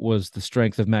of what was the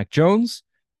strength of Mac Jones.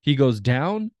 He goes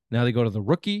down. Now they go to the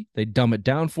rookie. They dumb it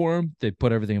down for him. They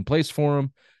put everything in place for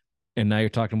him. And now you're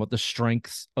talking about the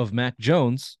strengths of Mac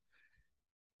Jones,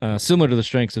 similar to the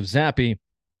strengths of Zappe.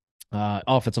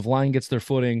 Offensive line gets their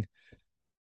footing.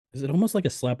 Is it almost like a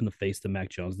slap in the face to Mac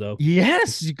Jones, though?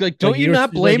 Yes. Like, don't you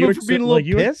not blame him for being a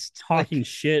little pissed? Talking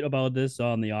shit about this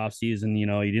on the offseason. You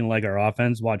didn't like our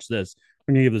offense. Watch this.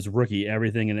 We're going to give this rookie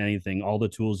everything and anything, all the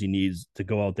tools he needs to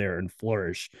go out there and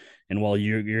flourish. And while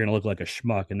you're going to look like a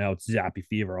schmuck, and now it's Zappe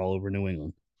fever all over New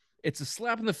England. It's a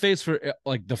slap in the face for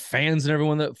like the fans and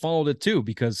everyone that followed it too,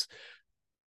 because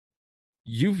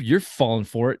you're falling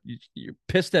for it. You're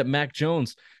pissed at Mac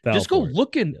Jones. Just go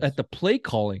looking at the play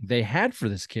calling they had for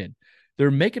this kid.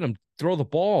 They're making him throw the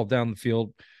ball down the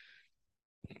field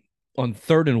on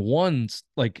 3rd and 1s.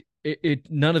 Like it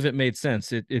none of it made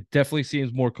sense. It definitely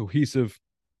seems more cohesive.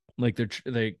 Like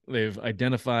they've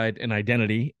identified an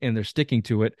identity and they're sticking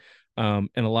to it. And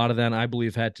a lot of that, I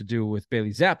believe, had to do with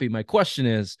Bailey Zappe. My question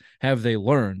is, have they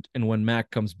learned? And when Mac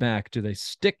comes back, do they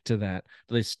stick to that?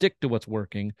 Do they stick to what's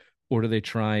working? Or do they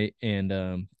try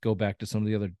and go back to some of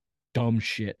the other dumb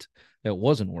shit that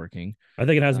wasn't working? I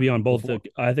think it has to be on both.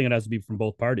 I think it has to be from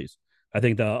both parties. I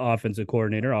think the offensive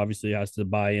coordinator obviously has to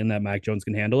buy in that Mac Jones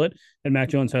can handle it, and Mac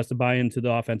Jones has to buy into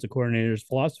the offensive coordinator's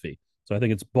philosophy. So I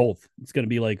think it's both. It's going to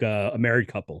be like a married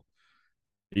couple.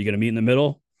 Are you going to meet in the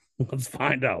middle? Let's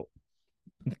find out.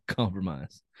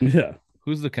 Compromise. Yeah.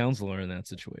 Who's the counselor in that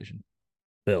situation?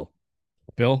 Bill?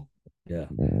 Yeah.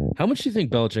 How much do you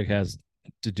think Belichick has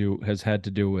had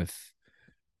to do with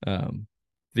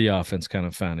the offense kind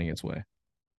of finding its way?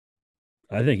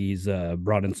 I think he's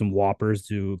brought in some whoppers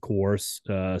to coerce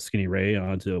Skinny Ray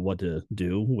onto what to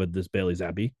do with this Bailey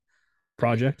Zappe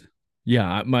project.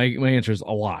 Yeah, my answer is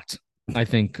a lot. I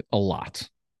think a lot.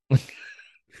 Well,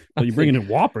 you bringing in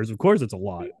whoppers, of course it's a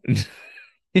lot.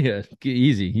 Yeah,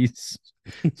 easy. He's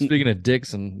speaking of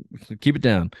dicks, and keep it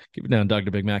down,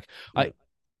 Dr. Big Mac.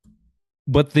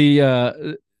 But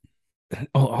the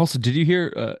also, did you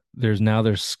hear? There's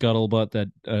scuttlebutt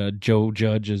that Joe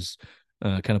Judge is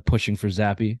kind of pushing for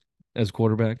Zappe as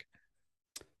quarterback,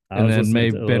 and then may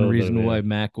have been reason why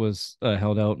Mac was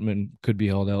held out and could be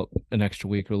held out an extra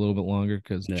week or a little bit longer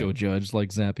because Joe Judge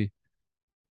likes Zappe.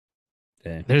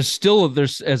 Dang.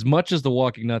 There's as much as the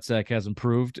walking nutsack has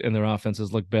improved and their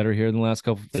offenses look better here in the last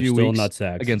few weeks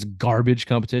against garbage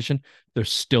competition.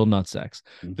 There's still nutsacks.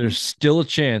 Mm-hmm. There's still a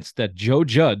chance that Joe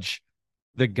Judge,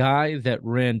 the guy that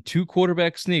ran 2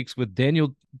 quarterback sneaks with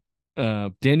Daniel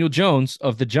Jones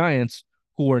of the Giants,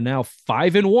 who are now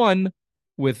 5-1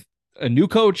 with a new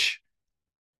coach,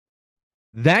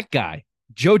 that guy,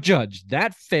 Joe Judge,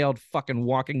 that failed fucking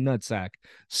walking nutsack,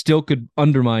 still could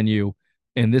undermine you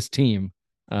and this team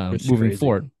moving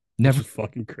forward. Never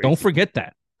fucking crazy. Don't forget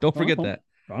that. That.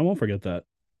 I won't forget that.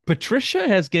 Patricia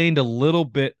has gained a little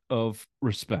bit of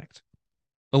respect.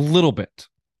 A little bit.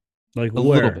 Like a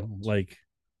little bit. Like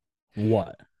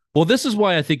what? Well, this is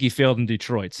why I think he failed in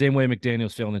Detroit. Same way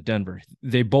McDaniels failed in Denver.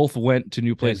 They both went to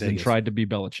new places and tried to be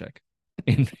Belichick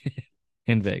in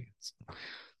Vegas.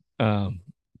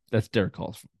 That's Derek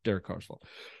Carr's fault.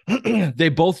 They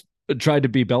both tried to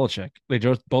be Belichick. They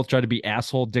just both tried to be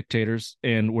asshole dictators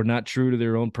and were not true to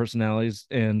their own personalities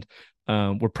and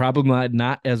were probably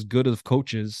not as good of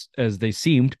coaches as they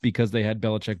seemed because they had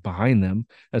Belichick behind them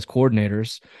as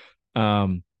coordinators.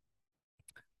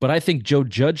 But I think Joe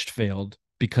Judge failed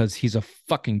because he's a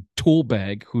fucking tool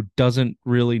bag who doesn't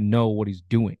really know what he's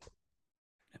doing.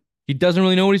 He doesn't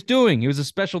really know what he's doing. He was a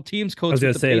special teams coach. I was going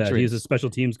with to the say Patriots. that he's a special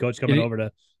teams coach coming over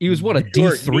to. He was what, a New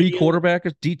York D3 media? quarterback or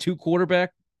D2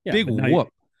 quarterback? Yeah, Big but now whoop.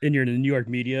 And you're in the New York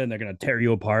media, and they're going to tear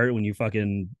you apart when you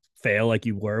fucking fail like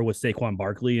you were with Saquon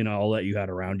Barkley and all that you had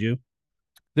around you.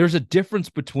 There's a difference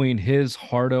between his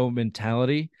hardo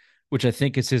mentality, which I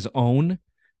think is his own,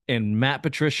 and Matt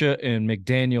Patricia and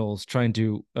McDaniels trying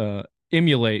to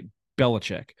emulate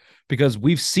Belichick, because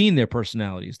we've seen their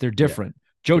personalities. They're different. Yeah.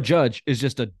 Joe Judge is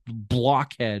just a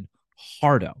blockhead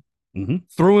hardo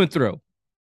through and through,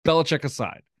 Belichick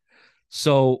aside.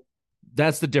 So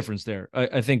that's the difference there.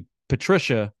 I think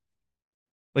Patricia,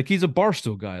 like, he's a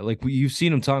barstool guy. Like, you've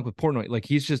seen him talk with Portnoy. Like,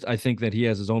 he's just, I think that he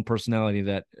has his own personality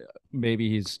that maybe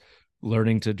he's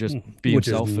learning to just be Which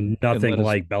himself. Is and nothing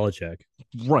like Belichick.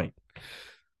 Right.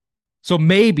 So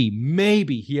maybe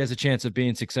he has a chance of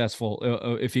being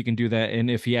successful if he can do that,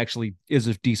 and if he actually is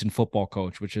a decent football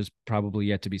coach, which is probably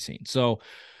yet to be seen. So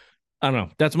I don't know.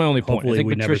 That's my only point. I think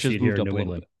Patricia's moved up a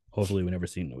little bit. Hopefully, we never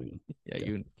see New England.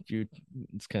 Yeah, you.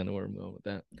 It's kind of where I'm going with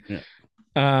that.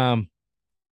 Yeah.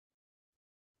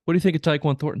 What do you think of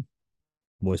Tyquan Thornton?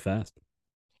 Boy's fast.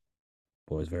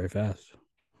 Boy's very fast.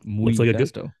 Looks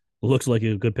like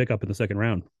a good pickup in the second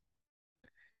round.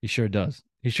 He sure does.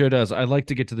 I'd like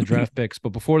to get to the draft picks, but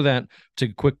before that, take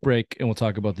a quick break and we'll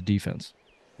talk about the defense.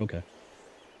 Okay.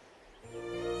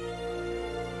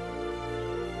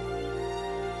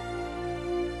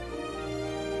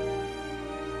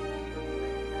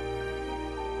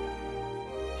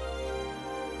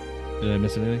 Did I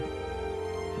miss anything?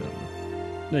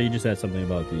 No, you just had something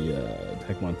about the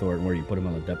Tyquan Thornton, where you put him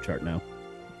on the depth chart now.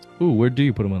 Ooh, where do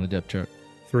you put him on the depth chart?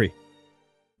 3.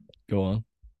 Go on.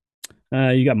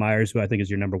 You got Myers, who I think is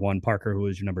your number 1, Parker, who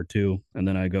is your number 2, and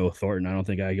then I go Thornton. I don't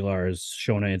think Aguilar has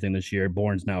shown anything this year.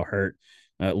 Bourne's now hurt.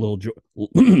 Lil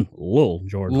Jordan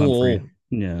Humphrey,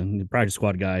 yeah, practice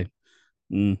squad guy,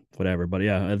 whatever. But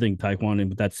yeah, I think Tyquan,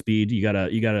 with that speed, you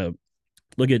gotta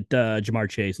look at Jamar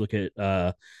Chase, look at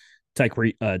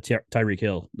Tyreek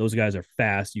Hill. Those guys are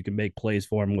fast. You can make plays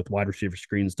for them with wide receiver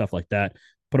screens, stuff like that.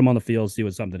 Put them on the field, see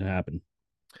what something happen.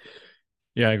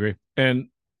 Yeah, I agree. And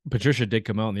Patricia did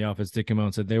come out in the office, did come out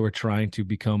and said they were trying to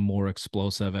become more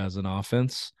explosive as an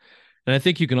offense. And I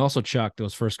think you can also chalk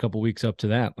those first couple weeks up to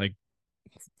that. Like,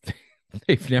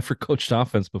 they've never coached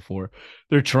offense before.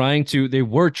 They were trying to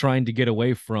get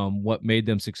away from what made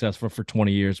them successful for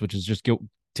 20 years, which is just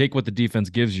take what the defense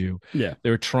gives you. Yeah.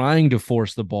 They were trying to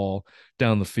force the ball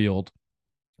down the field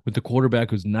with the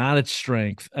quarterback who's not at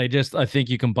strength. I think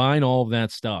you combine all of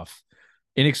that stuff,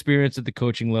 inexperience at the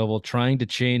coaching level, trying to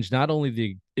change not only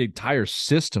the entire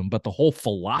system, but the whole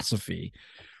philosophy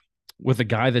with a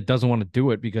guy that doesn't want to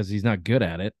do it because he's not good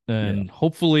at it. And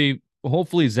hopefully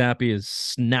Zappe has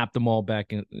snapped them all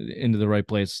back into the right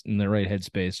place, in the right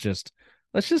headspace.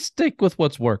 Let's just stick with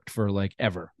what's worked for like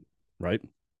ever. Right.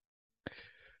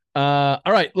 All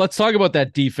right, let's talk about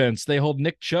that defense. They hold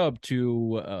Nick Chubb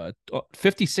to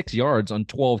 56 yards on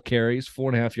 12 carries,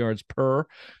 4.5 yards per.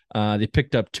 They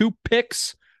picked up 2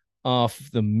 picks off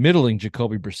the middling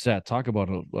Jacoby Brissett. Talk about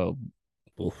a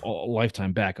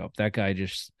lifetime backup. That guy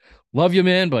just love you,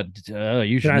 man, but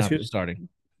you should not be starting.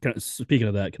 Speaking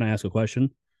of that, can I ask a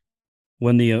question?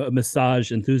 When the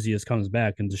massage enthusiast comes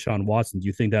back and Deshaun Watson, do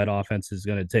you think that offense is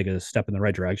going to take a step in the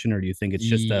right direction, or do you think it's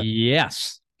just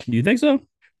yes? Do you think so?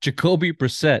 Jacoby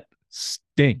Brissett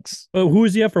stinks. Oh, who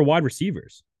is he at for wide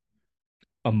receivers?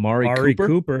 Amari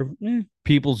Cooper.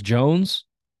 Peoples-Jones,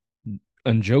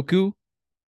 Njoku,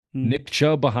 Nick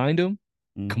Chubb behind him,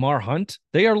 Kamar Hunt.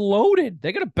 They are loaded.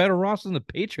 They got a better roster than the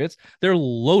Patriots. They're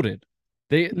loaded.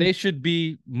 They should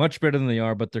be much better than they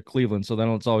are, but they're Cleveland, so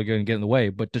that's all going to get in the way.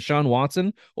 But Deshaun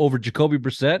Watson over Jacoby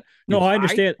Brissett. No, I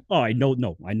understand. I know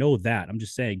that. I'm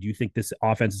just saying, do you think this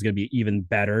offense is going to be even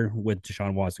better with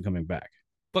Deshaun Watson coming back?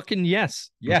 Fucking yes.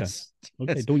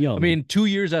 Okay. Don't yell. I mean, 2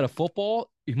 years out of football,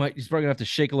 he's probably gonna have to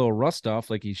shake a little rust off,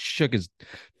 like he shook his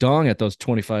dong at those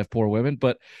 25 poor women.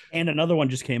 But another one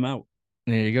just came out.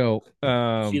 There you go.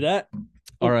 See that?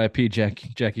 R.I.P.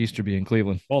 Jack Easterby in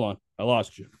Cleveland. Hold on, I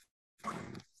lost you. I'm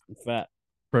fat.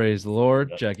 Praise the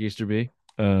Lord, Jack Easterby.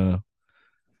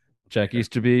 Jack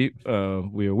Easterby,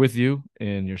 we are with you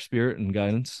in your spirit and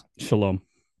guidance. Shalom.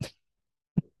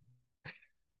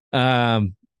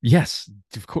 Yes,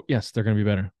 of course. Yes, they're going to be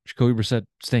better. Jacoby Brissett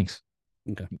stinks.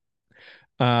 Okay.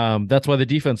 That's why the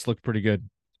defense looked pretty good.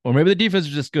 Or maybe the defense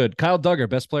is just good. Kyle Duggar,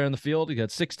 best player on the field. He got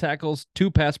 6 tackles,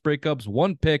 2 pass breakups,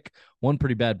 1 pick, 1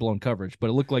 pretty bad blown coverage. But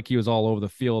it looked like he was all over the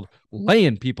field,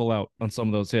 laying people out on some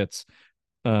of those hits.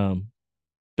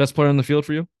 Best player on the field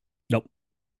for you? Nope.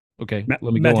 Okay, Ma-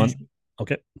 let me go Matthew- on.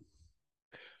 Okay.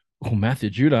 Oh, Matthew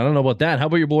Judah. I don't know about that. How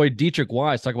about your boy Dietrich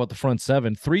Wise? Talk about the front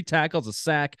seven. 3 tackles, a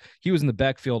sack. He was in the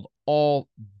backfield all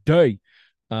day.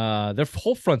 Their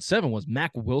whole front seven was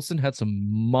Mac Wilson had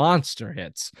some monster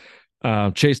hits.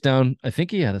 Chase down. I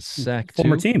think he had a sack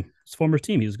Former too. team. His former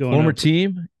team. He was going Former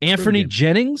team. Anthony game.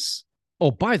 Jennings. Oh,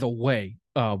 by the way,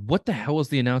 what the hell was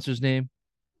the announcer's name?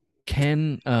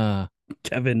 Kevin Nalen.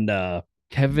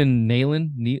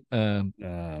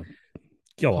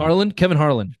 Harlan. Kevin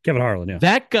Harlan. Kevin Harlan. Yeah.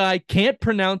 That guy can't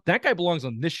pronounce. That guy belongs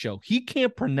on this show. He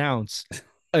can't pronounce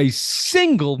a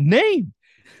single name.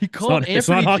 He called it's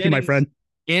not hockey, Jennings, my friend.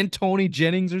 Anthony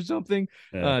Jennings or something.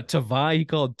 Yeah. Tavai, he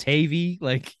called Tavy.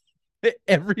 Like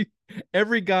every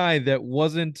guy that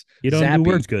wasn't. You don't Zappe. do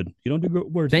words good. You don't do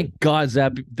words. Thank God,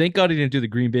 Zappe. Thank God he didn't do the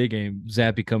Green Bay game.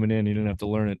 Zappe coming in, he didn't have to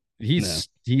learn it. He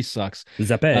sucks.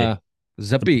 Zappe.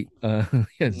 Zappe. Yeah,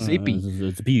 Zappe.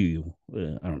 Zappe.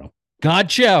 I don't know.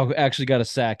 Godchow actually got a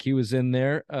sack. He was in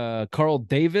there. Carl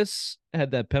Davis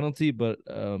had that penalty, but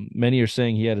many are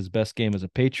saying he had his best game as a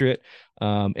Patriot.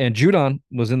 And Judon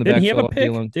was in the Didn't he backfield. have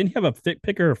a pick? Didn't he have a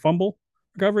pick or fumble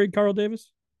recovery, Carl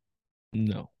Davis?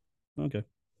 No. Okay.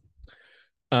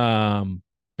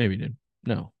 Maybe he did.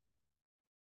 No.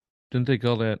 Didn't they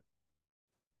call that?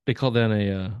 They called that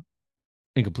a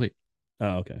incomplete.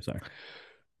 Oh, okay. Sorry.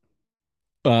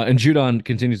 And Judon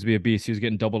continues to be a beast. He was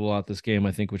getting doubled a lot this game,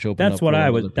 I think, which opened. That's what I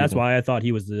would. That's why I thought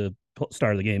he was the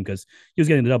start of the game, because he was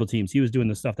getting the double teams. He was doing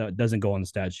the stuff that doesn't go on the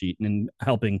stat sheet and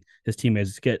helping his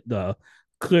teammates get the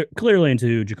clearly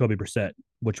into Jacoby Brissett,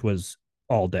 which was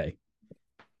all day.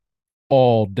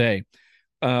 All day.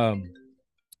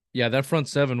 Yeah, that front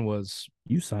seven was.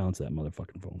 You silence that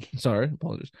motherfucking phone. Sorry,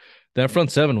 apologies. That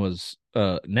front seven was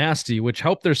nasty, which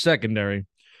helped their secondary.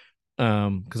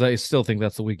 Because I still think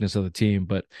that's the weakness of the team.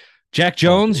 But Jack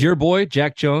Jones, your boy,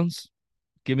 Jack Jones,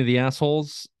 give me the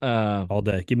assholes. All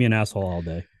day. Give me an asshole all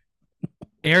day.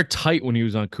 Airtight when he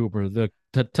was on Cooper. The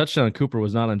touchdown on Cooper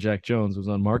was not on Jack Jones. It was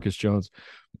on Marcus Jones.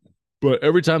 But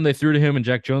every time they threw to him and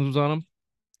Jack Jones was on him,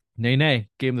 nay.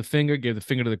 Gave him the finger, gave the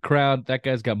finger to the crowd. That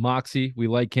guy's got moxie. We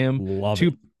like him. Love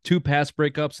two pass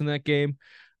breakups in that game.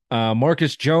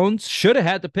 Marcus Jones should have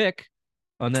had the pick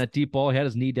on that deep ball. He had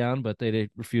his knee down, but they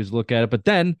refused to look at it. But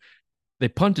then they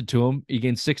punted to him. He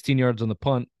gained 16 yards on the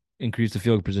punt, increased the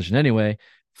field position anyway.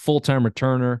 Full-time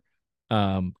returner.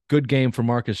 Good game for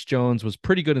Marcus Jones. Was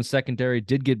pretty good in secondary.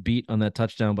 Did get beat on that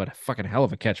touchdown, but fucking hell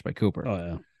of a catch by Cooper. Oh,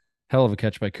 yeah. Hell of a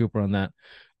catch by Cooper on that.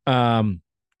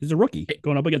 He's a rookie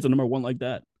going up against a number one like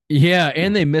that. Yeah,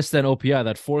 and they missed that OPI,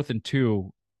 that 4th and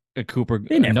 2 at Cooper.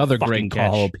 They never another great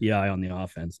catch. Call OPI on the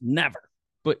offense. Never.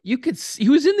 But you could see, he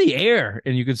was in the air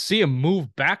and you could see him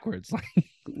move backwards. Like,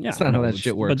 yeah, that's not how that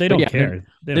shit works. But they don't care.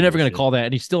 They're never going to call that.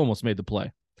 And he still almost made the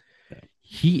play. Yeah.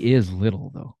 He is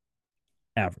little, though.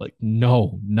 Average. Like,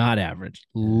 no, not average.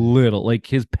 Little. Like,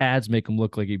 his pads make him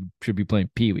look like he should be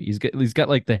playing Pee Wee. He's got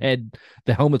like the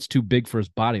helmet's too big for his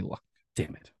body.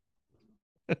 Damn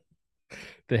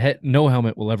it. No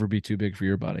helmet will ever be too big for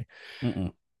your body.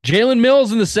 Jalen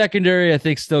Mills in the secondary, I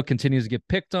think, still continues to get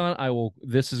picked on.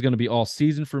 This is going to be all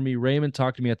season for me. Raymond,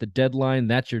 talk to me at the deadline.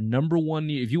 That's your number one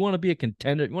need. If you want to be a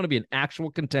contender, if you want to be an actual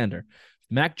contender,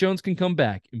 Mac Jones can come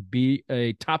back and be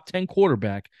a top 10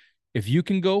 quarterback. If you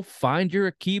can go find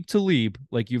your Aqib Talib,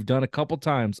 like you've done a couple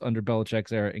times under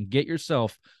Belichick's era, and get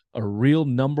yourself a real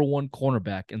number one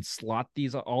cornerback and slot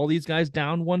all these guys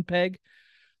down one peg,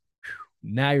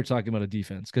 now you're talking about a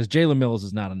defense, because Jalen Mills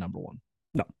is not a number one.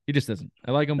 No, he just isn't.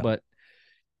 I like him, but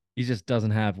he just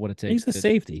doesn't have what it takes. He's a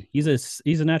safety. He's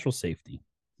a natural safety.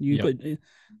 He's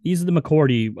the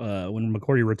McCourty. When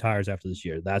McCourty retires after this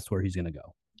year, that's where he's going to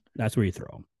go. That's where you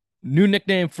throw him. New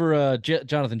nickname for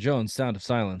Jonathan Jones, Sound of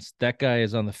Silence. That guy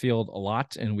is on the field a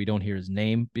lot, and we don't hear his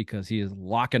name because he is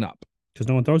locking up. Because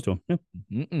no one throws to him.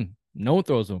 Yeah. No one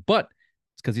throws to him, but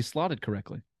it's because he's slotted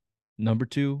correctly. Number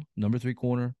 2, number 3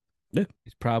 corner. Yeah.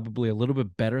 He's probably a little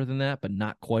bit better than that, but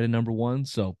not quite a number 1.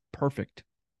 So perfect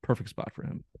spot for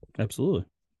him. Absolutely.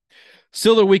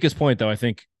 Still their weakest point, though. I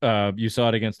think you saw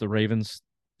it against the Ravens,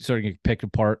 starting to get picked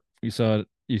apart. You saw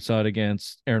it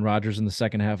against Aaron Rodgers in the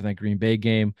second half of that Green Bay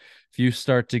game. If you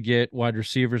start to get wide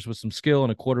receivers with some skill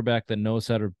and a quarterback that knows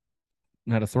how to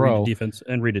throw,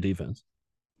 read a defense.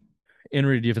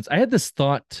 I had this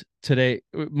thought today.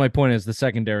 My point is the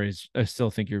secondaries. I still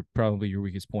think you're probably your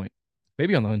weakest point.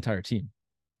 Maybe on the entire team.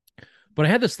 But I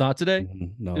had this thought today.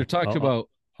 No, they're talking about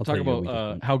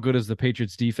how good is the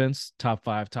Patriots defense, top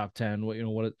 5, top 10.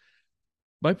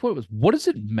 My point was, what does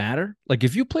it matter? Like,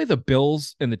 if you play the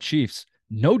Bills and the Chiefs,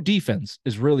 no defense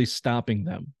is really stopping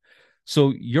them.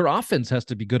 So your offense has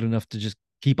to be good enough to just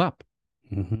keep up.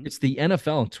 Mhm. It's the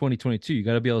NFL in 2022. You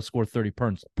got to be able to score 30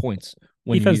 points.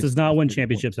 When Defense you does not win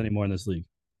championships anymore in this league.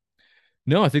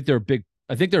 No, I think they're a big.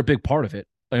 I think they're a big part of it.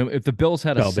 If the Bills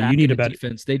had a No, but you sack need in a the better-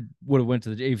 defense, they would have went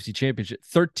to the AFC Championship.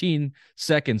 13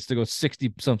 seconds to go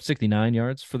 69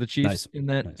 yards for the Chiefs Nice. in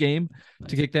that Nice. game Nice.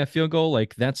 to kick that field goal.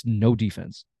 Like that's no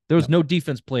defense. There was no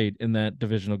defense played in that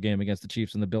divisional game against the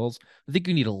Chiefs and the Bills. I think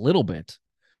you need a little bit.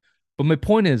 But my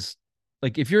point is,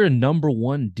 like, if you're a number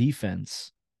one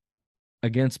defense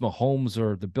against Mahomes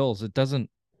or the Bills,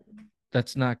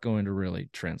 that's not going to really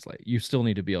translate. You still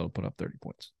need to be able to put up 30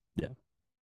 points. Yeah.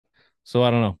 So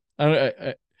I don't know.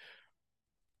 I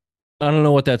don't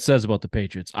know what that says about the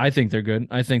Patriots. I think they're good.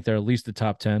 I think they're at least the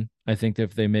top 10. I think that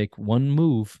if they make one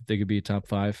move, they could be a top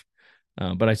 5.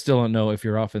 But I still don't know if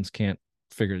your offense can't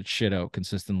figure shit out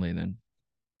consistently, then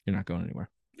you're not going anywhere.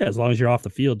 Yeah, as long as you're off the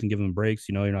field and give them breaks,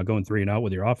 you're not going 3 and out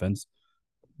with your offense.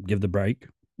 Give the break,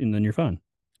 and then you're fine.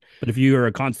 But if you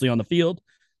are constantly on the field,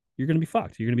 you're going to be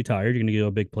fucked. You're going to be tired. You're going to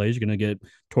get big plays. You're going to get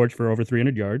torched for over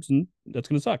 300 yards, and that's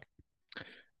going to suck.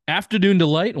 Afternoon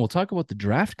delight, and we'll talk about the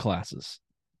draft classes.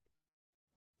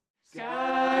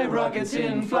 Sky rockets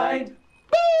in flight.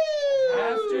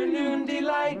 Afternoon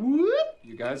delight.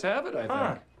 You guys have it, I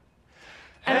think.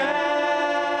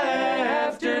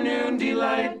 Afternoon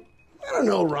delight. I don't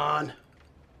know, Ron.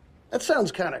 That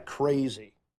sounds kind of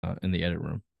crazy. In the edit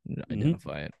room,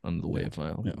 identify it on the WAV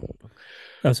file. Yeah.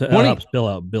 That helps Bill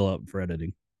out for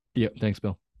editing. Yep. Thanks,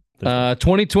 Bill.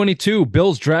 2022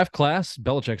 Bills draft class,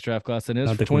 Belichick's draft class. That is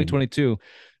Not for the Queen. 2022.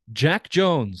 Jack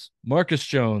Jones, Marcus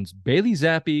Jones, Bailey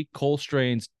Zappi, Cole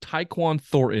Strange, Tyquan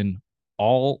Thornton,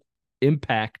 all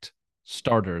impact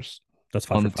starters. That's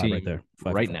on 5 the for 5 team right there.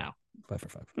 5 right for 5. now. 5 for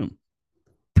 5.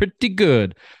 Pretty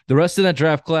good. The rest of that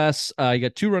draft class, you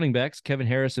got 2 running backs, Kevin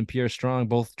Harris and Pierre Strong,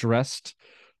 both dressed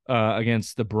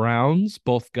against the Browns.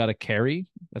 Both got a carry.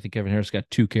 I think Kevin Harris got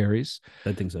 2 carries.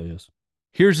 I think so, yes.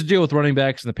 Here's the deal with running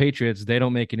backs and the Patriots. They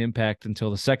don't make an impact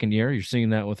until the second year. You're seeing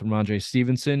that with Ramondre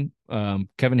Stevenson.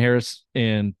 Kevin Harris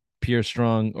and Pierre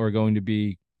Strong are going to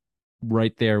be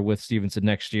right there with Stevenson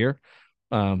next year.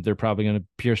 Pierre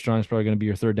Strong is probably going to be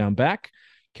your third down back.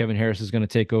 Kevin Harris is going to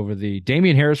take over the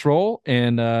Damian Harris role,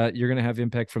 and you're going to have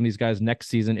impact from these guys next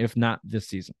season, if not this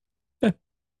season. Yeah,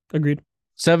 agreed.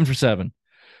 7 for 7.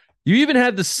 You even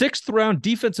had the 6th round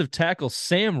defensive tackle,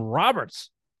 Sam Roberts,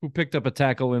 who picked up a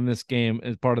tackle in this game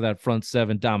as part of that front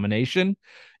 7 domination.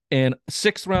 And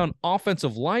 6th round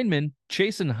offensive lineman,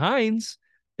 Chasen Hines,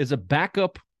 is a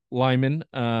backup lineman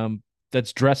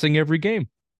that's dressing every game.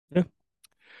 Yeah.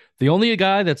 The only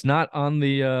guy that's not on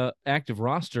the active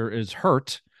roster is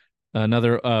Hurt,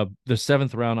 the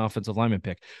 7th round offensive lineman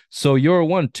pick. So you're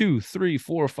 1, 2, 3,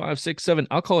 4, 5, 6, 7.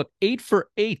 I'll call it 8 for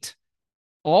 8.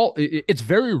 It's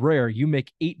very rare you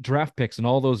make 8 draft picks and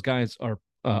all those guys are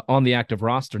on the active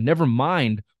roster. Never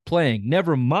mind playing.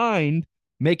 Never mind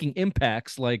making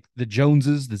impacts like the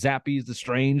Joneses, the Zappies, the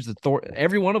Strange, the Thor.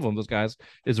 Every one of them, those guys,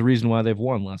 is the reason why they've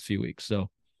won last few weeks. So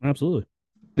Absolutely.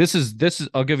 this is.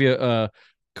 I'll give you a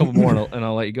couple more and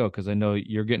I'll let you go because I know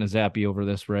you're getting a zappy over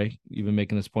this, Ray. You've been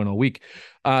making this point all week.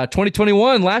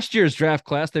 2021, last year's draft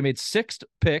class, they made 6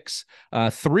 picks.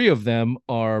 3 of them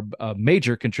are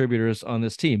major contributors on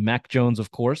this team. Mac Jones, of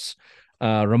course.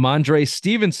 Ramondre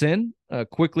Stevenson,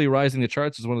 quickly rising the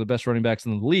charts as one of the best running backs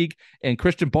in the league, and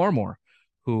Christian Barmore,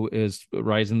 who is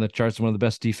rising the charts as one of the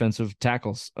best defensive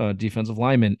tackles, defensive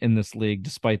linemen in this league,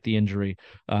 despite the injury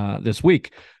this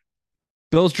week.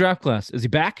 Bill's draft class, is he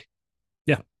back?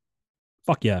 Yeah.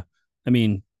 Fuck yeah. I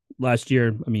mean, last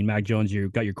year, Mac Jones, you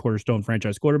got your cornerstone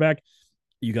franchise quarterback.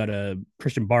 You got a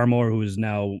Christian Barmore, who is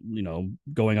now,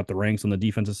 going up the ranks on the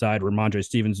defensive side. Ramondre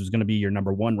Stevens, who's going to be your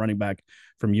number 1 running back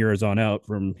from here on out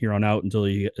until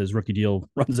his rookie deal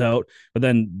runs out. But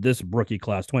then this rookie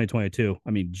class, 2022,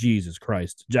 Jesus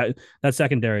Christ. That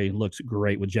secondary looks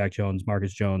great with Jack Jones,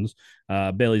 Marcus Jones,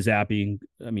 Bailey Zappi.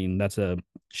 That's a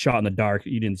shot in the dark.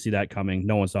 You didn't see that coming.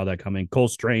 No one saw that coming. Cole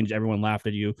Strange, everyone laughed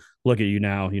at you. Look at you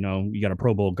now. You got a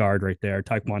Pro Bowl guard right there.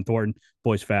 Tyquan Thornton,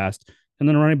 boy's fast. And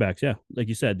then running backs, yeah, like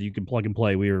you said, you can plug and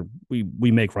play. We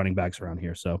make running backs around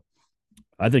here, so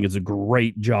I think it's a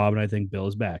great job, and I think Bill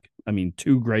is back.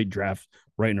 2 great drafts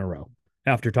right in a row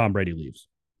after Tom Brady leaves.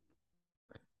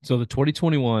 So the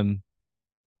 2021,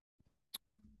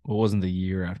 what wasn't the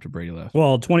year after Brady left?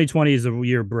 Well, 2020 is the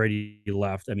year Brady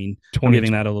left. I'm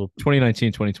giving that a little.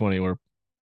 2019, 2020 were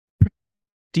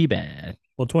pretty bad.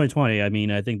 Well, 2020,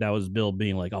 I think that was Bill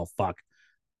being like, oh fuck,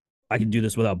 I can do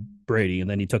this without Brady. And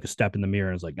then he took a step in the mirror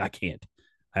and was like, I can't.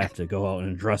 I have to go out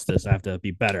and address this. I have to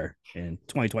be better. In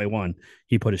 2021,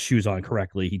 he put his shoes on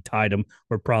correctly. He tied them,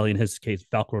 or probably in his case,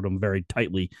 velcroed them very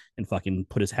tightly and fucking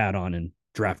put his hat on and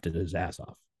drafted his ass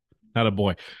off. Not a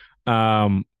boy.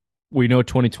 We know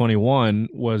 2021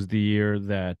 was the year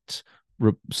that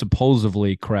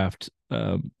supposedly Kraft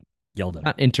Yelled at him.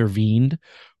 not intervened,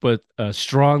 but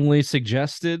strongly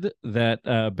suggested that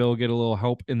Bill get a little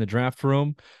help in the draft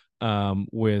room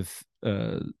with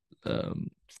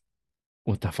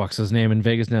what the fuck's his name in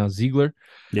Vegas now? Ziegler.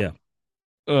 Yeah.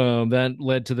 That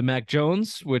led to the Mac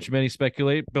Jones, which many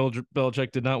speculate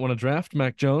Belichick did not want to draft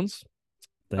Mac Jones.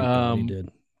 Thank God he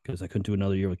did, because I couldn't do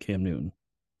another year with Cam Newton.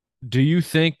 Do you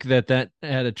think that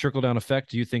had a trickle down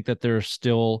effect? Do you think that there are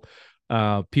still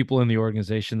people in the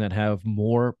organization that have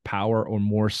more power or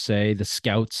more say, the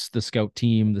scouts, the scout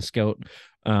team, the scout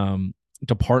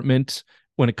department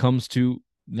when it comes to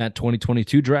that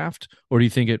 2022 draft? Or do you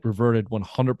think it reverted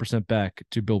 100% back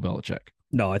to Bill Belichick?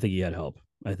 No, I think he had help.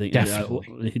 I think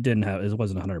Definitely. he didn't have, it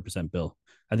wasn't 100% Bill.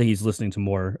 I think he's listening to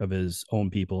more of his own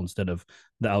people instead of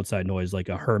the outside noise, like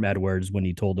a Herm Edwards when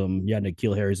he told him, yeah,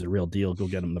 N'Keal Harry's a real deal. Go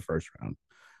get him in the first round.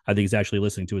 I think he's actually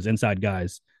listening to his inside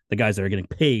guys, the guys that are getting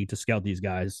paid to scout these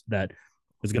guys, that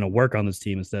is going to work on this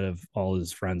team instead of all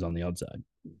his friends on the outside.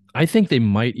 I think they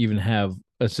might even have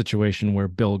a situation where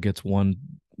Bill gets one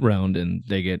round and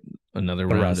they get another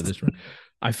round of this round.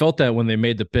 I felt that when they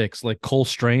made the picks, like Cole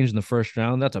Strange in the first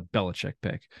round, that's a Belichick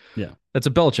pick. Yeah. That's a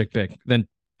Belichick pick. Then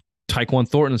Tyquan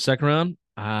Thornton in the second round,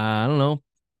 I don't know.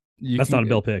 That's not a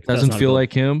Bill pick. Doesn't feel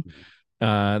like him.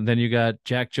 Then you got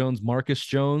Jack Jones, Marcus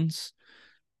Jones.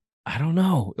 I don't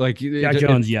know. Like Jack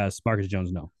Jones, yes. Marcus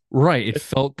Jones, no. Right. It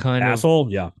felt kind of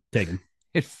asshole. Yeah, take him.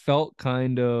 It felt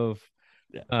kind of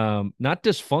not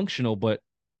dysfunctional, but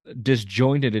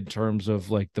disjointed in terms of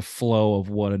like the flow of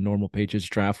what a normal Patriots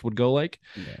draft would go like.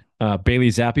 Yeah. Bailey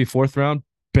Zappe, 4th round,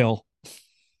 Bill.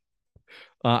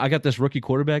 I got this rookie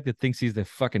quarterback that thinks he's the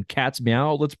fucking cat's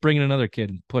meow. Let's bring in another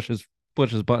kid and push his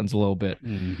buttons a little bit.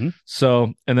 Mm-hmm.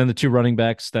 So, and then the 2 running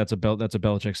backs, that's a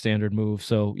Belichick standard move.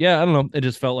 So yeah, I don't know. It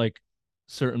just felt like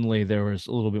certainly there was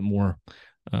a little bit more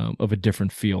of a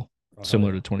different feel,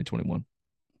 similar to 2021.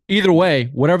 Either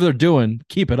way, whatever they're doing,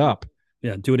 keep it up.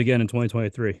 Yeah, do it again in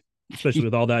 2023, especially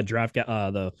with all that draft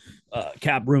the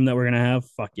cap room that we're gonna have.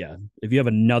 Fuck yeah! If you have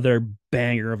another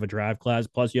banger of a draft class,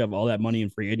 plus you have all that money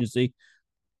in free agency,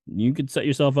 you could set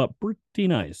yourself up pretty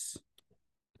nice.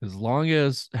 As long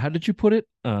as, how did you put it?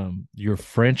 Your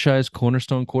franchise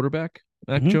cornerstone quarterback,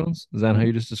 Mac Jones. Is that how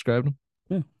you just described him?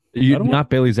 Yeah, you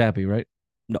not Bailey Zappe, right?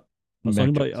 No, I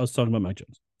was talking about Mac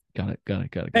Jones. Got it.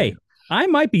 Hey, I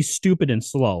might be stupid and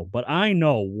slow, but I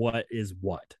know what is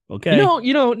what. Okay. No.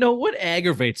 What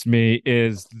aggravates me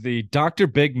is the Dr.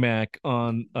 Big Mac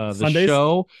on the Sundays?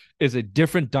 show is a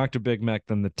different Dr. Big Mac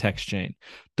than the text chain.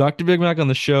 Dr. Big Mac on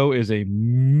the show is a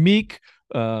meek,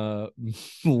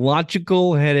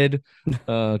 logical-headed,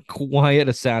 quiet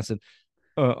assassin.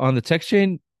 On the text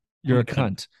chain, you're a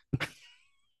cunt.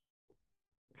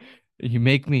 You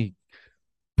make me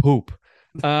poop.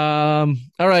 All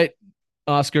right.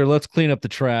 Oscar, let's clean up the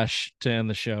trash to end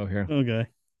the show here. Okay.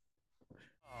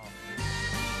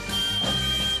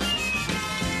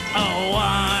 Oh,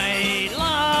 I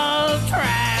love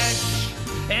trash.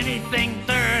 Anything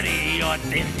dirty or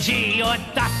dingy or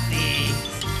dusty.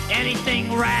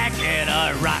 Anything ragged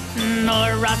or rotten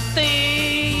or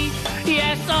rusty.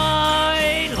 Yes,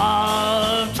 I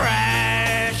love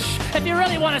trash. If you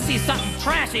really want to see something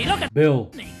trashy, look at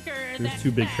Bill. There's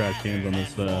 2 big trash cans on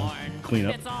this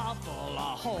cleanup.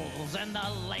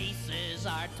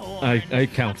 I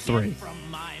count 3.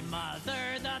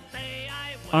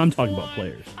 I'm talking about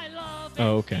players.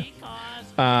 Oh, okay.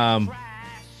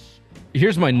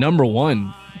 Here's my number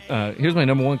one. Here's my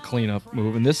number one cleanup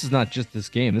move, and this is not just this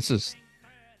game. This is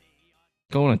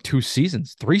going on 3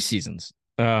 seasons.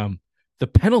 The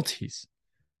penalties,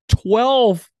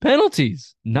 12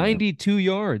 penalties, 92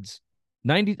 yards,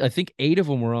 90. I think 8 of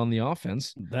them were on the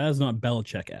offense. That is not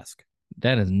Belichick-esque.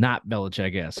 That is not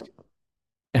Belichick-esque.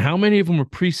 How many of them were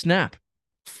pre-snap?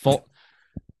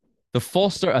 The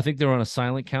false start. I think they were on a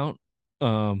silent count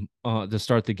to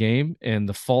start the game, and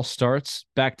the false starts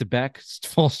back-to-back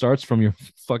false starts from your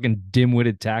fucking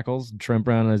dim-witted tackles, Trent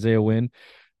Brown and Isaiah Wynn.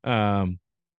 I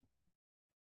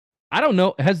don't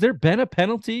know. Has there been a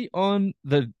penalty on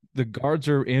the guards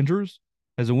or Andrews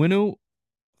as a Winu?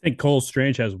 I think Cole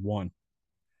Strange has 1.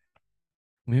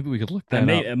 Maybe we could look that up.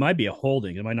 It might be a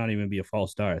holding. It might not even be a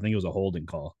false start. I think it was a holding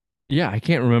call. Yeah, I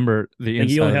can't remember the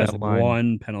inside. He only has of that line.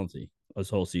 1 penalty this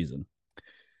whole season.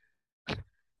 The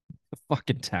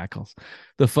fucking tackles.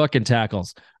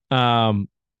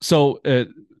 So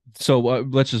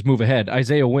let's just move ahead.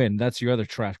 Isaiah Wynn, that's your other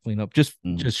trash cleanup. Just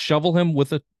shovel him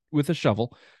with a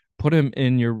shovel, put him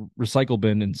in your recycle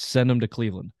bin, and send him to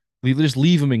Cleveland. Just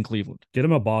leave him in Cleveland. Get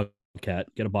him a bog Get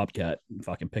a bobcat, and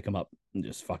fucking pick him up, and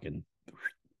just fucking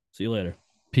see you later.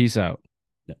 Peace out.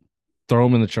 Yeah. Throw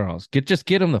him in the Charles. Get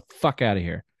him the fuck out of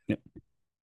here. Yeah.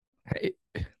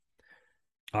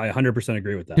 I 100%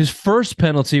 agree with that. His first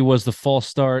penalty was the false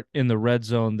start in the red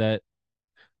zone. That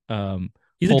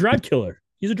he's a drive killer.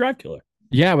 He's a drive killer.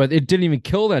 Yeah, but it didn't even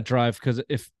kill that drive because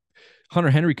if Hunter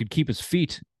Henry could keep his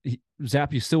feet,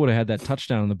 Zappe still would have had that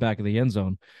touchdown in the back of the end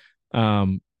zone.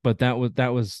 But that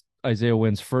was Isaiah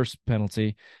Wynn's first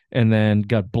penalty, and then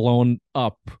got blown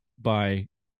up by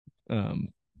who's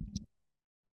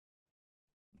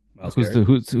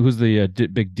the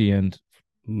big D end?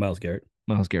 Myles Garrett.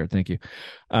 Myles Garrett, thank you.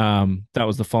 That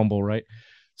was the fumble, right?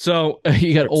 So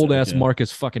you got old ass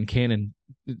Marcus fucking Cannon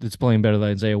that's playing better than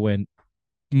Isaiah Wynn.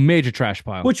 Major trash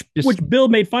pile. Which Bill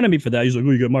made fun of me for that. He's like,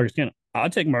 "Oh, you got Marcus Cannon." I'll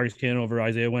take Marcus Cannon over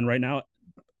Isaiah Wynn right now.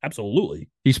 Absolutely.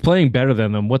 He's playing better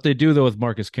than them. What they do though with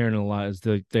Marcus Cannon a lot is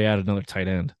they add another tight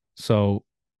end. So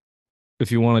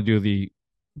if you want to do the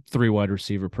 3 wide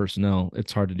receiver personnel,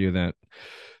 it's hard to do that.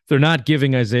 They're not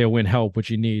giving Isaiah Wynn help, which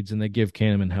he needs, and they give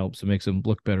Cannon help, so it makes him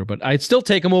look better. But I'd still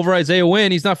take him over Isaiah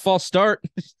Wynn. He's not false start.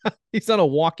 He's not a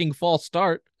walking false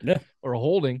start or a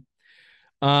holding.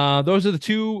 Those are the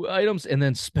 2 items, and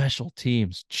then special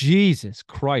teams. Jesus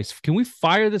Christ. Can we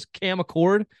fire this Cam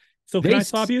Accord? So can I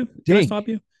stop you? Can I stop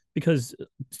you? Because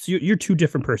you're 2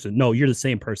 different person. No, you're the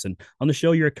same person. On the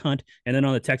show, you're a cunt, and then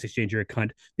on the text exchange, you're a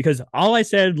cunt. Because all I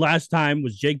said last time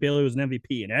was Jake Bailey was an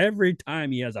MVP, and every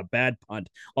time he has a bad punt,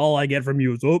 all I get from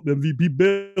you is, "Oh, MVP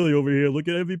Bailey over here. Look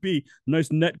at MVP. Nice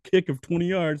net kick of 20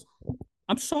 yards."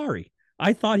 I'm sorry.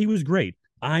 I thought he was great.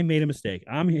 I made a mistake.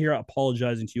 I'm here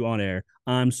apologizing to you on air.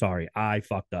 I'm sorry. I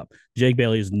fucked up. Jake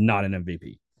Bailey is not an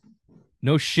MVP.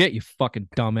 No shit, you fucking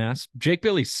dumbass. Jake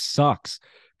Bailey sucks.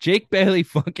 Jake Bailey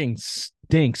fucking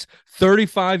stinks.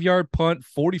 35-yard punt,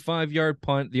 45-yard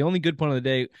punt. The only good punt of the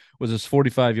day was his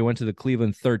 45. You went to the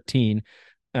Cleveland 13.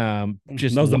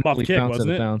 Just that was the muff kick,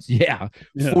 wasn't it? Bounds. Yeah.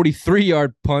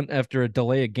 43-yard punt after a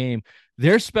delay of game.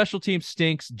 Their special team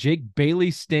stinks. Jake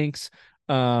Bailey stinks.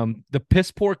 The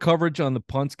piss poor coverage on the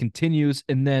punts continues.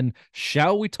 And then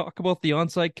shall we talk about the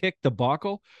onside kick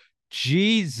debacle?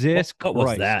 Jesus Christ. What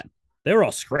was that? They were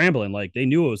all scrambling like they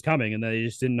knew it was coming, and they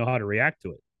just didn't know how to react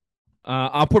to it.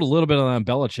 I'll put a little bit on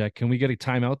Belichick. Can we get a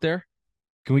timeout there?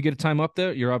 Can we get a timeout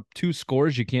there? You're up 2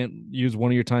 scores. You can't use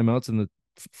one of your timeouts in the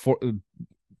 4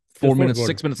 minutes, quarter.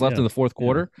 6 minutes left in the fourth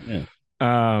quarter.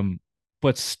 Yeah.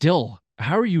 But still,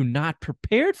 how are you not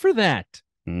prepared for that?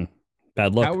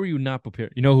 Bad luck. How are you not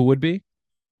prepared? You know who would be?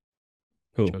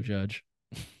 Who? Joe Judge.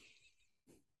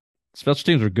 Special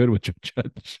teams are good with Joe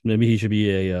Judge. Maybe he should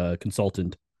be a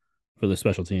consultant for the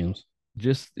special teams.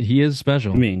 He is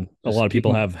special. I mean, a lot of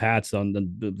people have hats on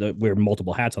the wear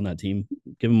multiple hats on that team.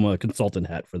 Give him a consultant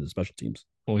hat for the special teams.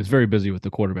 Well, he's very busy with the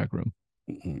quarterback room.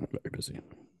 Very busy.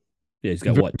 Yeah, he's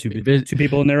got what, two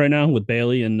people in there right now with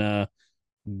Bailey and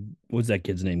what's that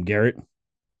kid's name? Garrett?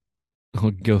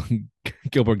 Oh,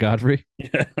 Gilbert Godfrey.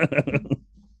 Yeah.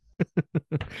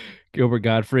 Gilbert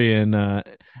Godfrey and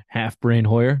half brain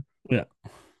Hoyer. Yeah.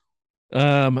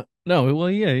 No, well,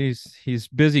 yeah, he's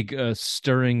busy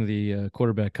stirring the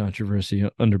quarterback controversy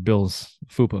under Bill's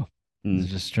FUPA. He's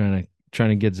just trying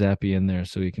to get Zappe in there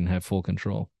so he can have full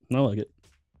control. I like it.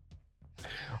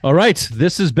 All right,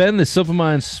 this has been the Simple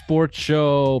Minds Sports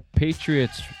Show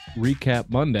Patriots Recap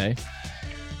Monday.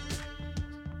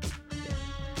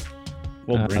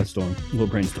 We'll brainstorm.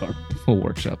 We'll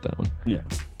workshop that one. Yeah.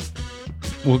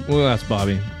 We'll ask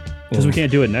Bobby. Because we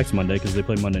can't do it next Monday because they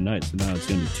play Monday night. So now it's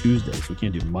going to be Tuesday. So we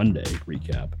can't do Monday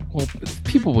recap. Well,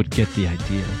 people would get the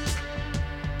idea.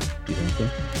 You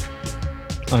think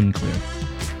so? Unclear.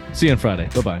 See you on Friday.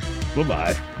 Bye-bye.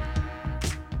 Bye-bye.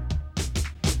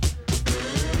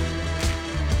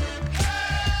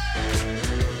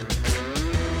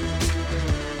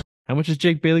 How much is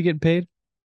Jake Bailey getting paid?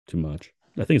 Too much.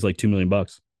 I think it's like $2 million. I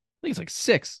think it's like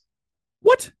 6.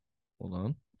 What? Hold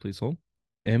on. Please hold.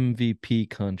 MVP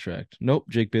contract. Nope.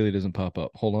 Jake Bailey doesn't pop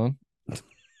up. Hold on.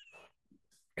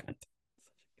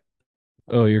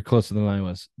 Oh, you're closer than I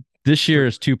was. This year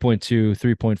is 2.2,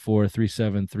 3.4,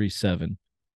 3.7, 3.7.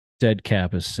 Dead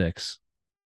cap is 6.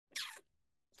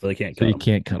 So they can't cut him. You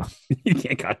can't cut him. You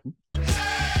can't cut him.